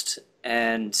obsessed,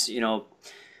 and, you know,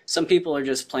 some people are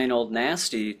just plain old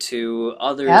nasty to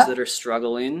others that are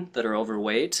struggling, that are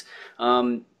overweight.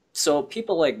 So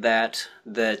people like that,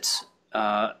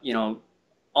 you know,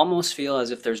 almost feel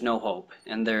as if there's no hope,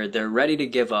 and they're ready to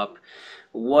give up.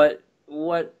 What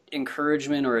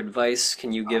encouragement or advice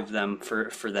can you give them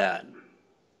for that?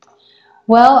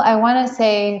 Well, I want to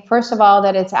say, first of all,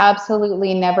 that it's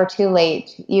absolutely never too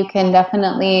late. You can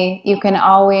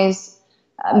always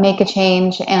make a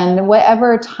change, and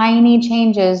whatever tiny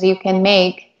changes you can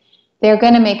make, they're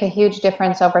going to make a huge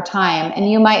difference over time.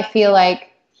 And you might feel like,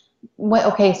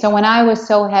 okay, so when I was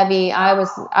so heavy,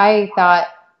 I thought,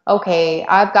 okay,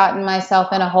 I've gotten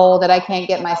myself in a hole that I can't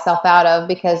get myself out of,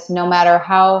 because no matter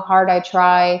how hard I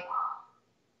try,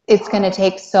 it's going to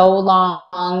take so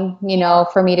long, you know,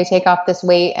 for me to take off this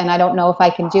weight, and I don't know if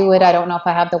I can do it. I don't know if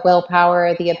I have the willpower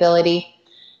or the ability.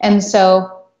 And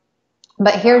so,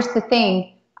 but here's the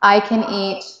thing, I can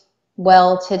eat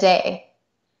well today.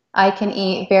 I can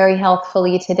eat very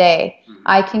healthfully today.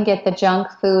 I can get the junk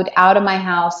food out of my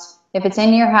house. If it's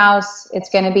in your house, it's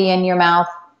going to be in your mouth.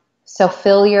 So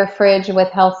fill your fridge with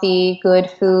healthy, good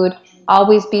food.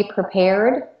 Always be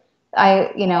prepared.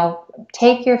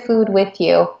 Take your food with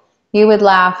you. You would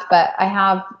laugh, but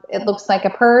it looks like a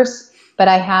purse, but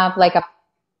I have like a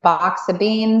box of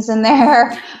beans in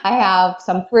there. I have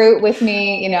some fruit with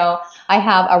me. You know, I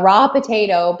have a raw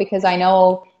potato, because I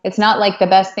know it's not like the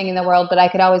best thing in the world, but I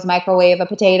could always microwave a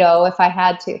potato if I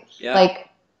had to. Yeah. Like,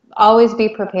 always be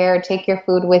prepared. Take your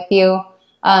food with you,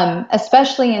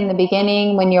 especially in the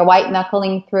beginning when you're white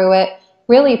knuckling through it.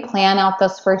 Really plan out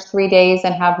those first 3 days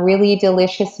and have really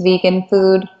delicious vegan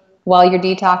food while you're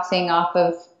detoxing off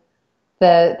of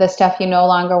the stuff you no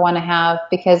longer want to have.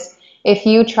 Because if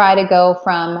you try to go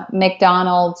from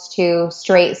McDonald's to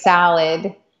straight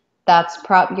salad, that's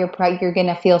you're going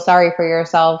to feel sorry for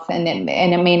yourself, and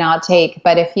it may not take.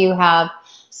 But if you have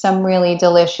some really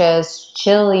delicious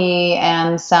chili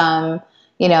and some,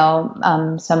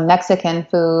 some Mexican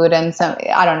food and some,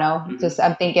 I don't know, just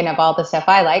I'm thinking of all the stuff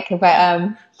I like.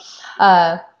 But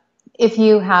if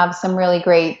you have some really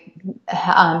great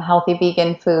healthy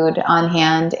vegan food on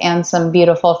hand and some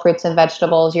beautiful fruits and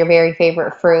vegetables, your very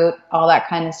favorite fruit, all that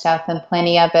kind of stuff, and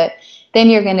plenty of it, then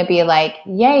you're going to be like,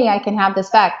 yay, I can have this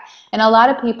back. And a lot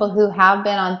of people who have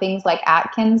been on things like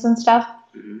Atkins and stuff,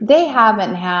 they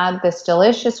haven't had this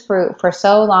delicious fruit for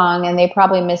so long, and they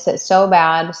probably miss it so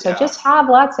bad. So just have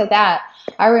lots of that.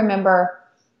 I remember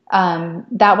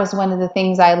that was one of the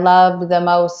things I loved the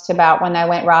most about when I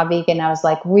went raw vegan. I was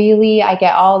like, really? I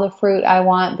get all the fruit I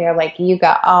want? They're like, you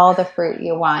got all the fruit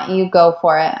you want. You go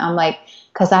for it. I'm like,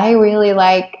 because I really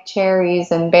like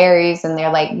cherries and berries. And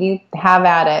they're like, you have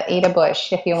at it. Eat a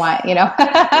bush if you want,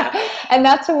 And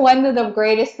that's one of the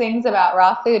greatest things about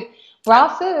raw food. Raw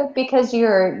food, because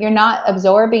you're not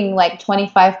absorbing like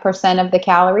 25% of the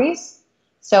calories.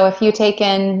 So if you take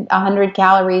in 100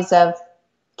 calories of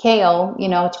kale,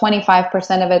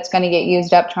 25% of it's going to get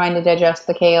used up trying to digest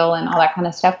the kale and all that kind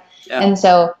of stuff. Yeah. And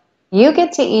so you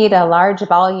get to eat a large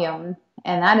volume,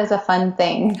 and that is a fun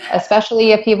thing,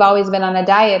 especially if you've always been on a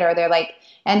diet, or they're like,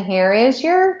 and here is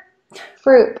your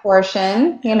fruit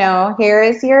portion, here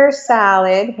is your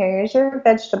salad, here's your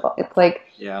vegetable. It's like,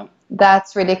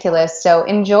 that's ridiculous. So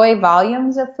enjoy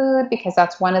volumes of food, because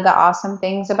that's one of the awesome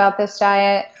things about this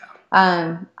diet.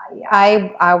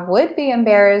 I would be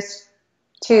embarrassed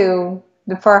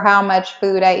for how much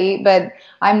food I eat, but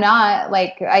I'm not.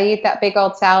 Like, I eat that big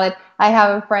old salad. I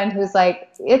have a friend who's like,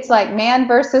 it's like man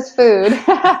versus food.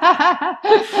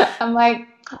 I'm like,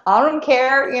 I don't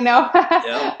care,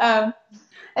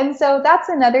 and so that's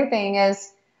another thing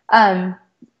is,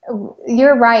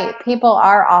 you're right. People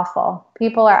are awful.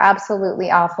 People are absolutely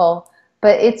awful,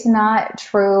 but it's not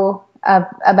true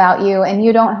about you, and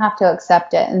you don't have to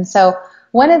accept it. And so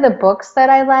one of the books that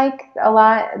I like a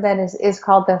lot that is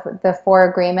called The Four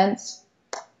Agreements,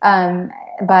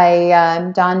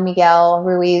 by Don Miguel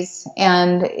Ruiz,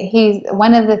 and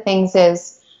one of the things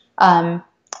is,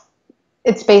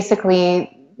 it's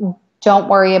basically, don't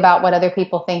worry about what other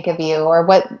people think of you, or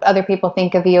what other people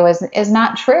think of you is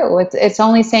not true. It's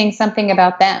only saying something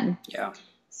about them. Yeah.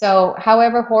 So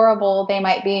however horrible they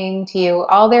might be to you,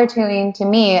 all they're doing to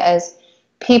me is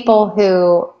people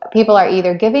are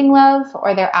either giving love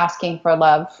or they're asking for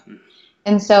love.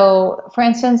 And so, for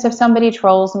instance, if somebody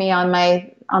trolls me on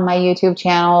my YouTube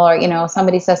channel, or,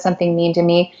 somebody says something mean to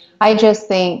me, I just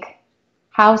think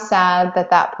how sad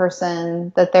that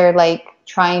person, that they're like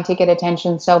trying to get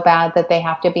attention so bad that they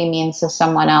have to be mean to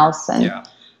someone else. And,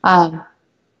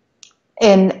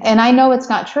 and I know it's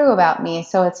not true about me.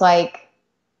 So it's like,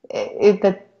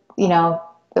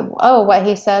 what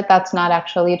he said, that's not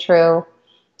actually true.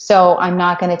 So I'm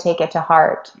not going to take it to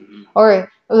heart. Mm-hmm.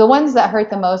 Or the ones that hurt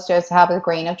the most is have a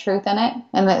grain of truth in it.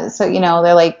 And so,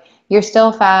 they're like, you're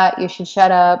still fat. You should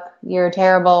shut up. You're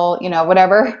terrible,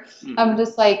 whatever. Mm-hmm. I'm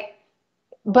just like,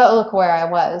 but look where I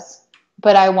was.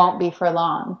 But I won't be for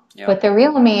long. Yep. But the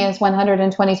real me is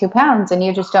 122 pounds, and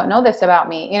you just don't know this about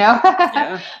me,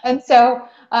 Yeah. And so,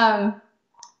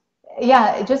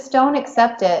 just don't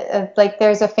accept it. Like,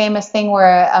 there's a famous thing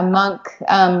where a monk,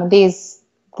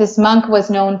 this monk was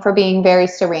known for being very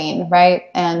serene, right?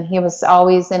 And he was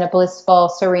always in a blissful,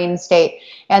 serene state.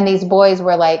 And these boys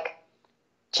were like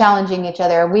challenging each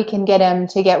other. We can get him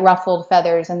to get ruffled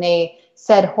feathers. And they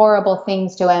said horrible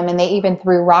things to him. And they even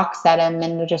threw rocks at him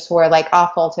and just were like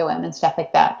awful to him and stuff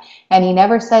like that. And he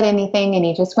never said anything. And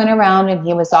he just went around, and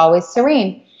he was always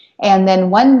serene. And then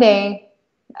one day,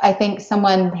 I think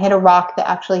someone hit a rock that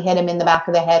actually hit him in the back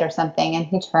of the head or something. And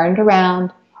he turned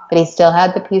around, but he still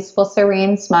had the peaceful,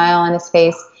 serene smile on his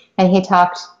face. And he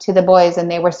talked to the boys,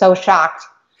 and they were so shocked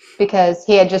because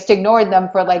he had just ignored them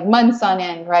for like months on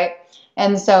end, right?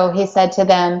 And so he said to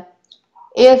them,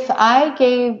 if I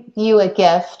gave you a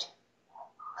gift,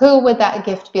 who would that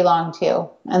gift belong to?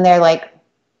 And they're like,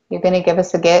 you're going to give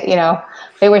us a gift?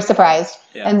 They were surprised.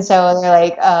 Yeah. And so they're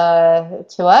like,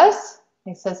 to us?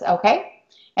 He says, okay.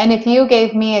 And if you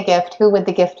gave me a gift, who would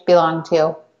the gift belong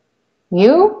to?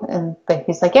 You? And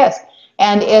he's like, yes.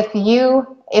 And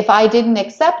if I didn't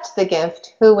accept the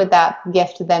gift, who would that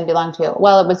gift then belong to?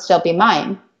 Well, it would still be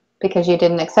mine. because you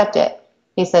didn't accept it.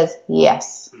 He says,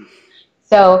 yes.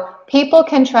 So people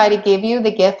can try to give you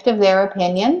the gift of their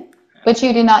opinion, but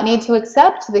you do not need to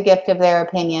accept the gift of their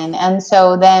opinion. And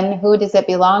so then who does it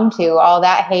belong to? All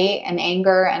that hate and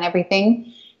anger and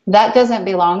everything, that doesn't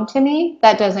belong to me.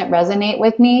 That doesn't resonate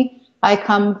with me. I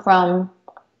come from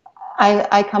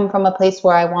a place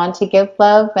where I want to give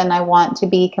love and I want to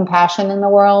be compassion in the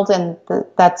world. And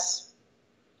that's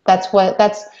not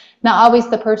always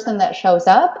the person that shows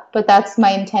up, but that's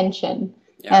my intention.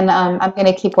 Yeah. And I'm going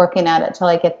to keep working at it till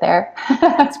I get there.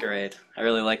 That's great. I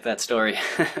really like that story.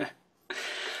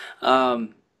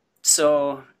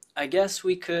 So I guess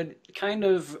we could kind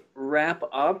of wrap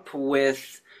up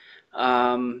with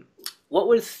what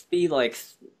would be like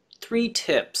 3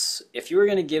 tips, if you were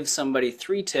going to give somebody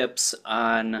 3 tips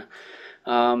on,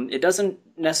 it doesn't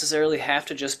necessarily have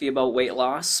to just be about weight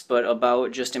loss, but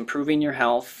about just improving your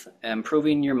health,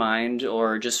 improving your mind,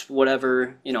 or just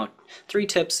whatever, 3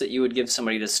 tips that you would give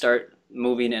somebody to start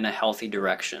moving in a healthy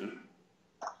direction.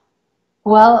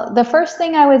 Well, the first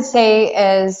thing I would say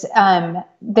is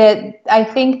that I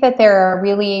think that there are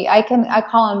really, I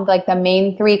call them like the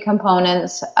main 3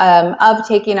 components of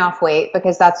taking off weight,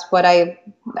 because that's what I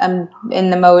am in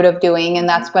the mode of doing, and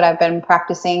that's what I've been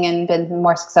practicing and been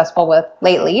more successful with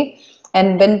lately,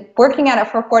 and been working at it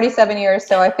for 47 years,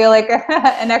 so I feel like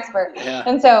an expert. Yeah.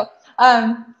 And so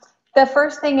the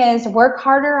first thing is work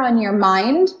harder on your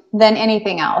mind than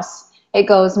anything else. It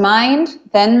goes mind,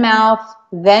 then mouth,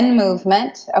 then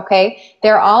movement, okay?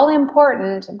 They're all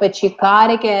important, but you've got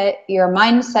to get your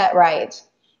mindset right.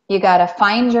 You got to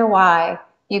find your why.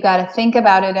 You got to think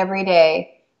about it every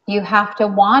day. You have to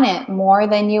want it more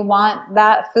than you want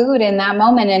that food in that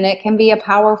moment, and it can be a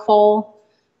powerful,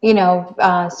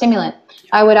 stimulant.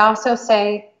 I would also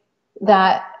say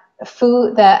that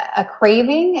a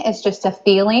craving is just a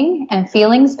feeling, and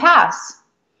feelings pass.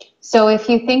 So if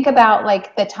you think about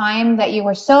like the time that you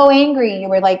were so angry, you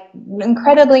were like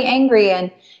incredibly angry,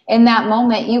 and in that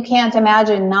moment you can't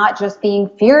imagine not just being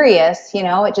furious,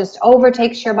 it just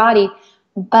overtakes your body,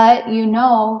 but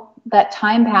that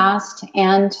time passed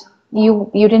and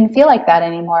you didn't feel like that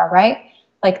anymore, right?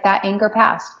 Like that anger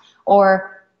passed.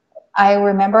 Or I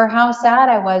remember how sad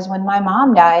I was when my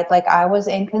mom died, like I was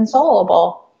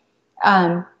inconsolable.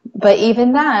 But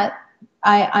even that,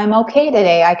 I'm okay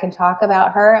today. I can talk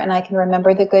about her and I can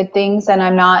remember the good things, and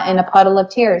I'm not in a puddle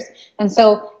of tears. And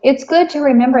so it's good to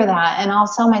remember that. And I'll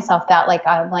tell myself that,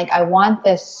 I want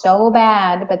this so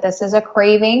bad, but this is a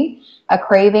craving. A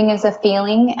craving is a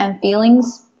feeling, and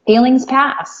feelings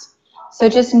pass. So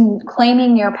just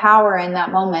claiming your power in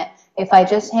that moment. If I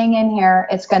just hang in here,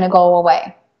 it's going to go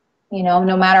away,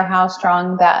 no matter how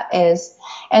strong that is.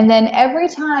 And then every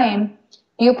time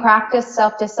you practice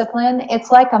self-discipline,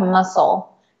 it's like a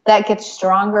muscle that gets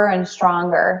stronger and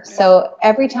stronger. So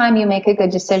every time you make a good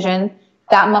decision,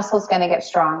 that muscle's going to get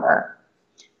stronger.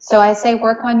 So I say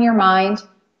work on your mind.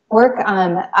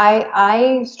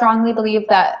 I strongly believe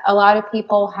that a lot of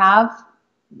people have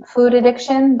food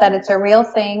addiction, that it's a real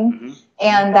thing,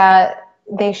 and that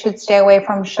they should stay away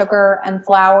from sugar and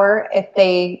flour if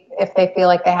they feel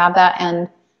like they have that. And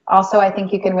also, I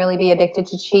think you can really be addicted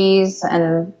to cheese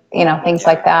and, things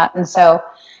like that. And so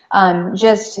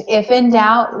just if in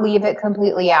doubt, leave it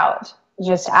completely out.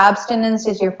 Just abstinence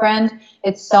is your friend.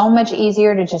 It's so much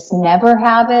easier to just never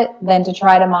have it than to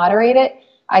try to moderate it.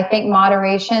 I think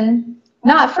moderation,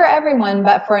 not for everyone,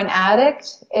 but for an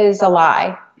addict, is a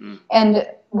lie. And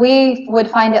we would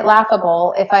find it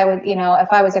laughable if I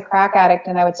was a crack addict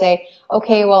and I would say,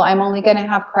 okay, well, I'm only going to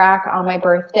have crack on my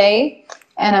birthday,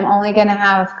 and I'm only going to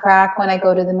have crack when I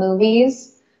go to the movies.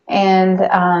 And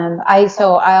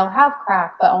I'll have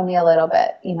crack, but only a little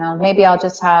bit. Maybe I'll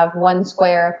just have 1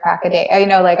 square of crack a day.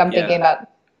 I'm thinking about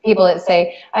people that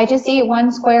say, I just eat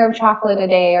 1 square of chocolate a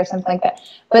day or something like that.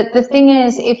 But the thing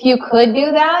is, if you could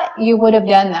do that, you would have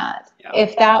done that. Yeah.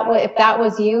 If that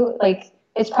was you,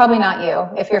 it's probably not you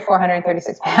if you're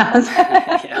 436 pounds.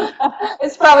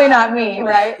 It's probably not me,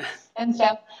 right? And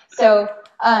so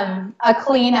a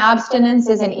clean abstinence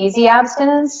is an easy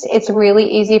abstinence. It's really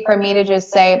easy for me to just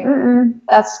say,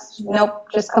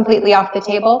 just completely off the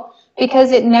table,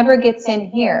 because it never gets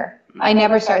in here. I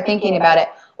never start thinking about it.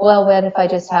 Well, what if I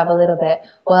just have a little bit?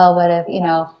 Well, what if,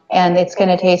 and it's going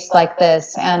to taste like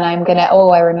this, and I'm going to,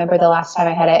 I remember the last time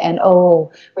I had it, and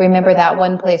remember that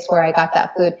one place where I got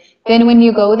that food. Then when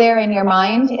you go there in your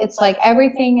mind, it's like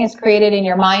everything is created in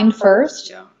your mind first.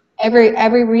 Yeah.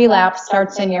 Every relapse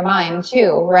starts in your mind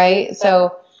too, right?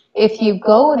 So if you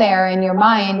go there in your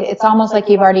mind, it's almost like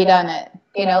you've already done it.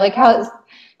 Like how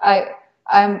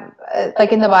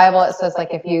like in the Bible, it says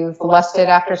like if you've lusted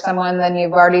after someone, then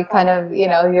you've already kind of, you've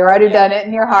already done it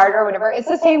in your heart or whatever. It's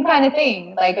the same kind of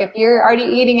thing. Like if you're already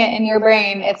eating it in your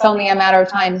brain, it's only a matter of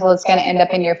time till it's going to end up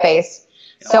in your face.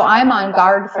 So I'm on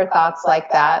guard for thoughts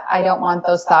like that. I don't want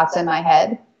those thoughts in my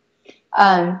head.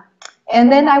 And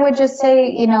then I would just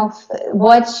say,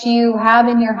 what you have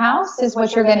in your house is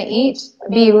what you're going to eat.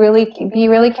 Be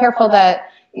really careful that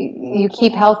you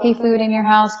keep healthy food in your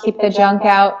house, keep the junk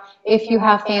out. If you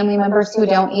have family members who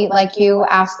don't eat like you,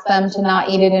 ask them to not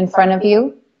eat it in front of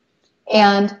you.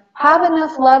 And have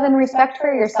enough love and respect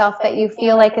for yourself that you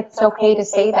feel like it's okay to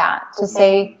say that, to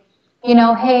say,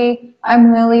 hey,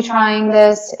 I'm really trying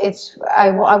this. I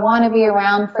want to be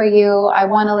around for you. I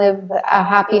want to live a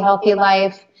happy, healthy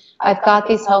life. I've got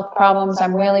these health problems.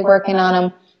 I'm really working on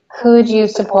them. Could you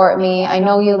support me? I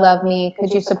know you love me.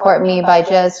 Could you support me by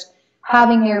just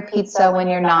having your pizza when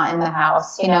you're not in the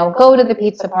house? Go to the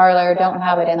pizza parlor. Don't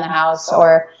have it in the house.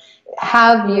 Or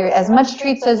have as much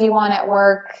treats as you want at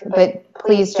work, but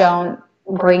please don't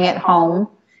bring it home.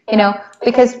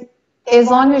 Because as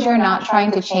long as you're not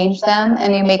trying to change them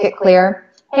and you make it clear,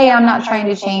 hey, I'm not trying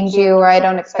to change you, or I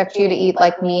don't expect you to eat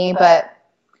like me, but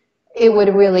it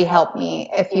would really help me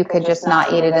if you could just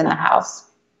not eat it in the house.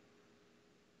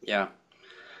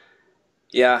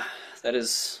 Yeah, that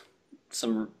is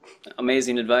some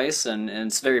amazing advice, and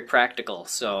it's very practical.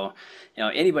 So,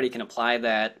 anybody can apply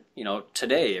that,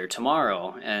 today or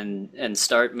tomorrow and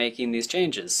start making these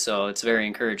changes. So it's very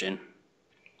encouraging.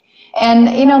 And,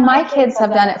 my kids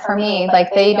have done it for me.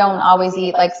 Like, they don't always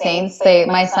eat like saints.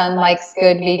 My son likes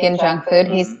good vegan junk food.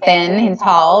 He's thin, he's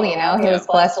tall, he was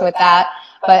blessed with that.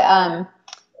 But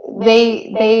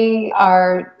they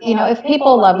are, if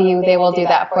people love you, they will do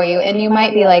that for you. And you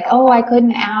might be like, oh, I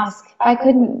couldn't ask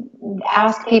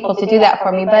people to do that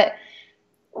for me. But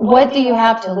what do you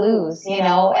have to lose,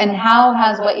 and how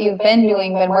has what you've been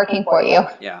doing been working for you?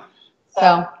 Yeah.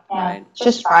 So, right.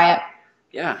 Just try it.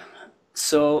 Yeah.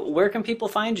 So where can people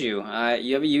find you?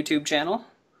 You have a YouTube channel?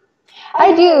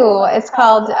 I do. It's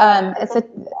called,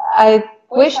 I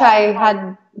wish I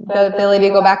had the ability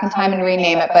to go back in time and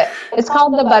rename it, but it's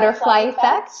called The Butterfly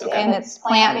Effect, and it's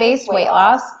plant-based weight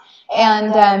loss.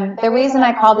 And the reason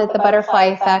I called it The Butterfly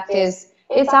Effect is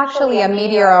it's actually a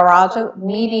meteorological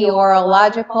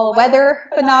weather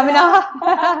phenomena.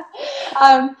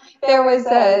 There was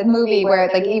a movie where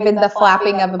even the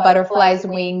flapping of a butterfly's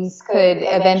wings could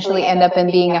eventually end up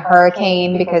in being a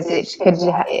hurricane, because it's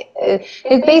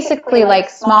basically like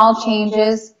small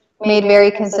changes made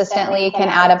very consistently can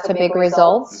add up to big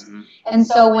results. And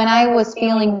so when I was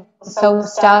feeling so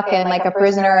stuck and like a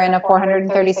prisoner in a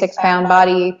 436-pound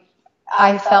body,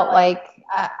 I felt like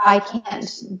I can't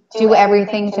do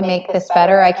everything to make this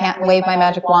better. I can't wave my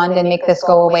magic wand and make this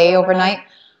go away overnight.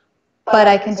 But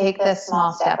I can take this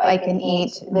small step. I can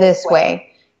eat this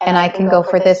way, and I can go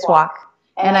for this walk,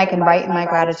 and I can write in my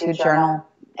gratitude journal,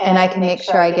 and I can make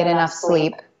sure I get enough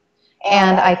sleep,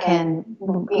 and I can,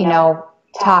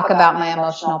 talk about my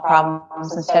emotional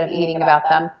problems instead of eating about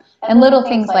them, and little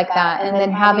things like that. And then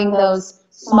having those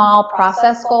small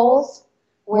process goals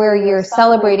where you're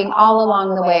celebrating all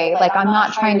along the way. Like, I'm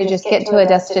not trying to just get to a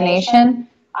destination.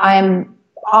 I'm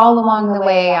all along the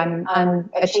way, I'm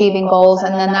achieving goals,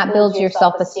 and then that builds your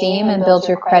self-esteem and builds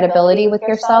your credibility with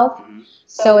yourself.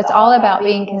 So it's all about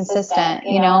being consistent,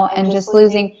 and just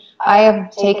losing. I have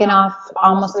taken off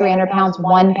almost 300 pounds,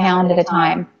 1 pound at a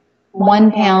time.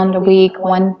 1 pound a week,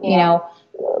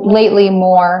 lately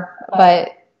more, but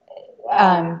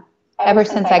ever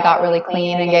since I got really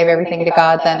clean and gave everything to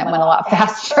God, then it went a lot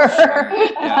faster.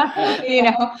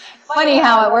 Funny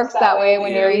how it works that way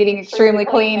when you're eating extremely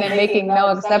clean and making no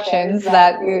exceptions,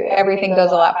 that everything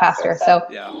goes a lot faster. So,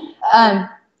 so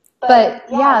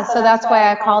that's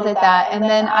why I called it that. And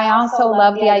then I also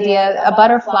love the idea, a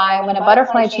butterfly, when a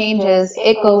butterfly changes,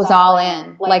 it goes all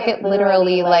in. Like, it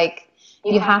literally,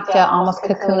 you have to almost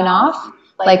cocoon off.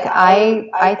 Like,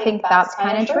 I think that's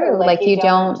kind of true. Like, you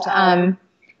don't,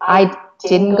 I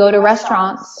didn't go to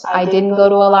restaurants. I didn't go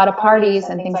to a lot of parties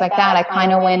and things like that. I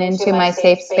kind of went into my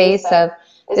safe space of,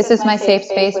 this is my safe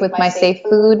space with my safe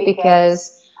food,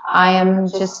 because I am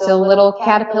just a little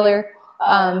caterpillar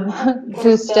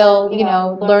who's still,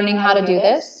 learning how to do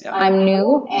this. I'm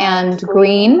new and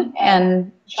green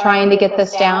and trying to get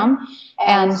this down.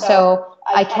 And so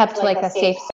I kept like a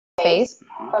safe space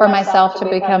for myself to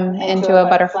become into a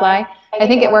butterfly. I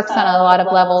think it works on a lot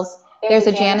of levels. There's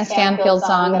a Janice Stanfield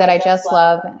song that I just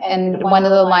love, and one of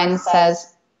the lines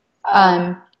says,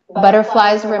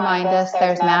 butterflies remind us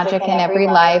there's magic in every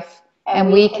life,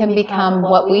 and we can become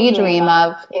what we dream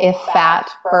of if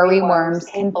fat, furry worms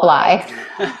can fly.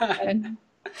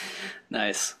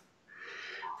 Nice.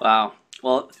 Wow.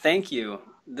 Well, thank you.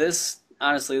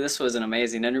 Honestly, this was an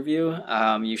amazing interview.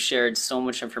 You shared so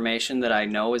much information that I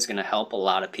know is going to help a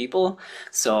lot of people.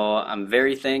 So I'm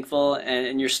very thankful.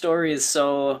 And your story is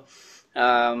so,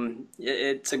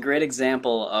 it's a great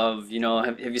example of,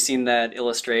 have you seen that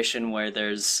illustration where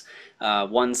there's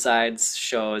one side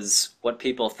shows what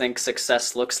people think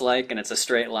success looks like, and it's a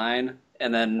straight line.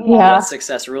 And then what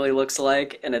success really looks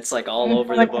like, and it's like all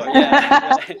over the board.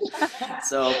 Yeah.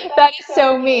 So that is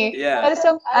so me. Yeah. That is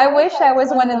so. I wish I was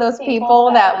one of those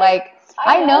people that, like,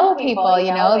 I know people.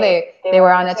 They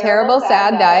were on a terrible,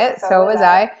 sad diet. So was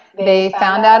I. They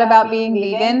found out about being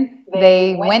vegan.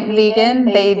 They went vegan.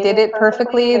 They did it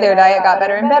perfectly. Their diet got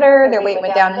better and better. Their weight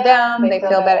went down and down. They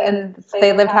feel better, and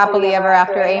they lived happily ever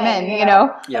after. Amen.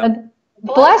 Yep.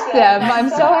 Bless them.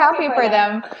 I'm so happy for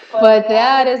them, but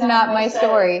that is not my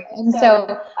story. And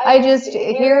so I just,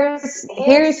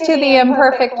 here's to the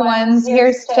imperfect ones.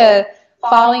 Here's to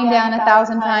falling down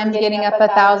 1,000 times, getting up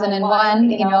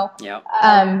 1,001. Yep.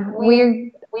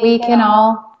 We can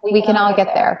all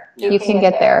get there. You can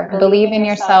get there. Believe in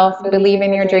yourself. Believe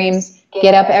in your dreams.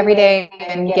 Get up every day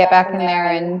and get back in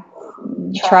there and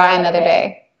try another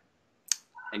day.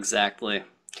 Exactly.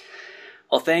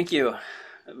 Well, thank you.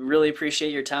 Really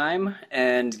appreciate your time.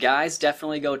 And guys,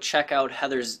 definitely go check out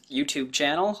Heather's YouTube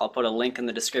channel. I'll put a link in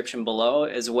the description below,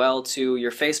 as well to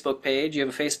your Facebook page. You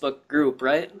have a Facebook group,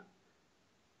 right?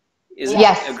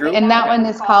 Yes, a group? And that one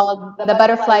is called The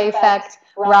Butterfly Effect,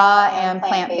 Raw and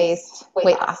Plant-Based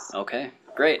Weight Loss. Okay,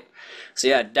 great. So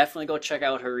yeah, definitely go check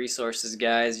out her resources,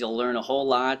 guys. You'll learn a whole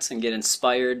lot and get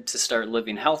inspired to start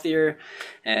living healthier.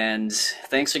 And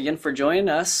thanks again for joining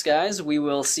us, guys. We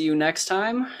will see you next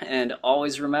time. And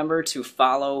always remember to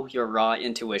follow your raw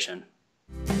intuition.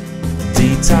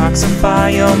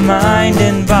 Detoxify your mind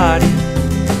and body.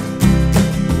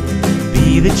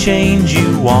 Be the change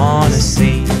you want to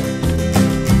see.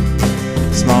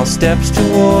 Small steps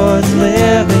towards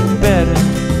living better.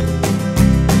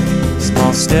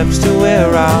 Small steps to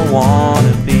where I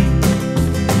wanna be.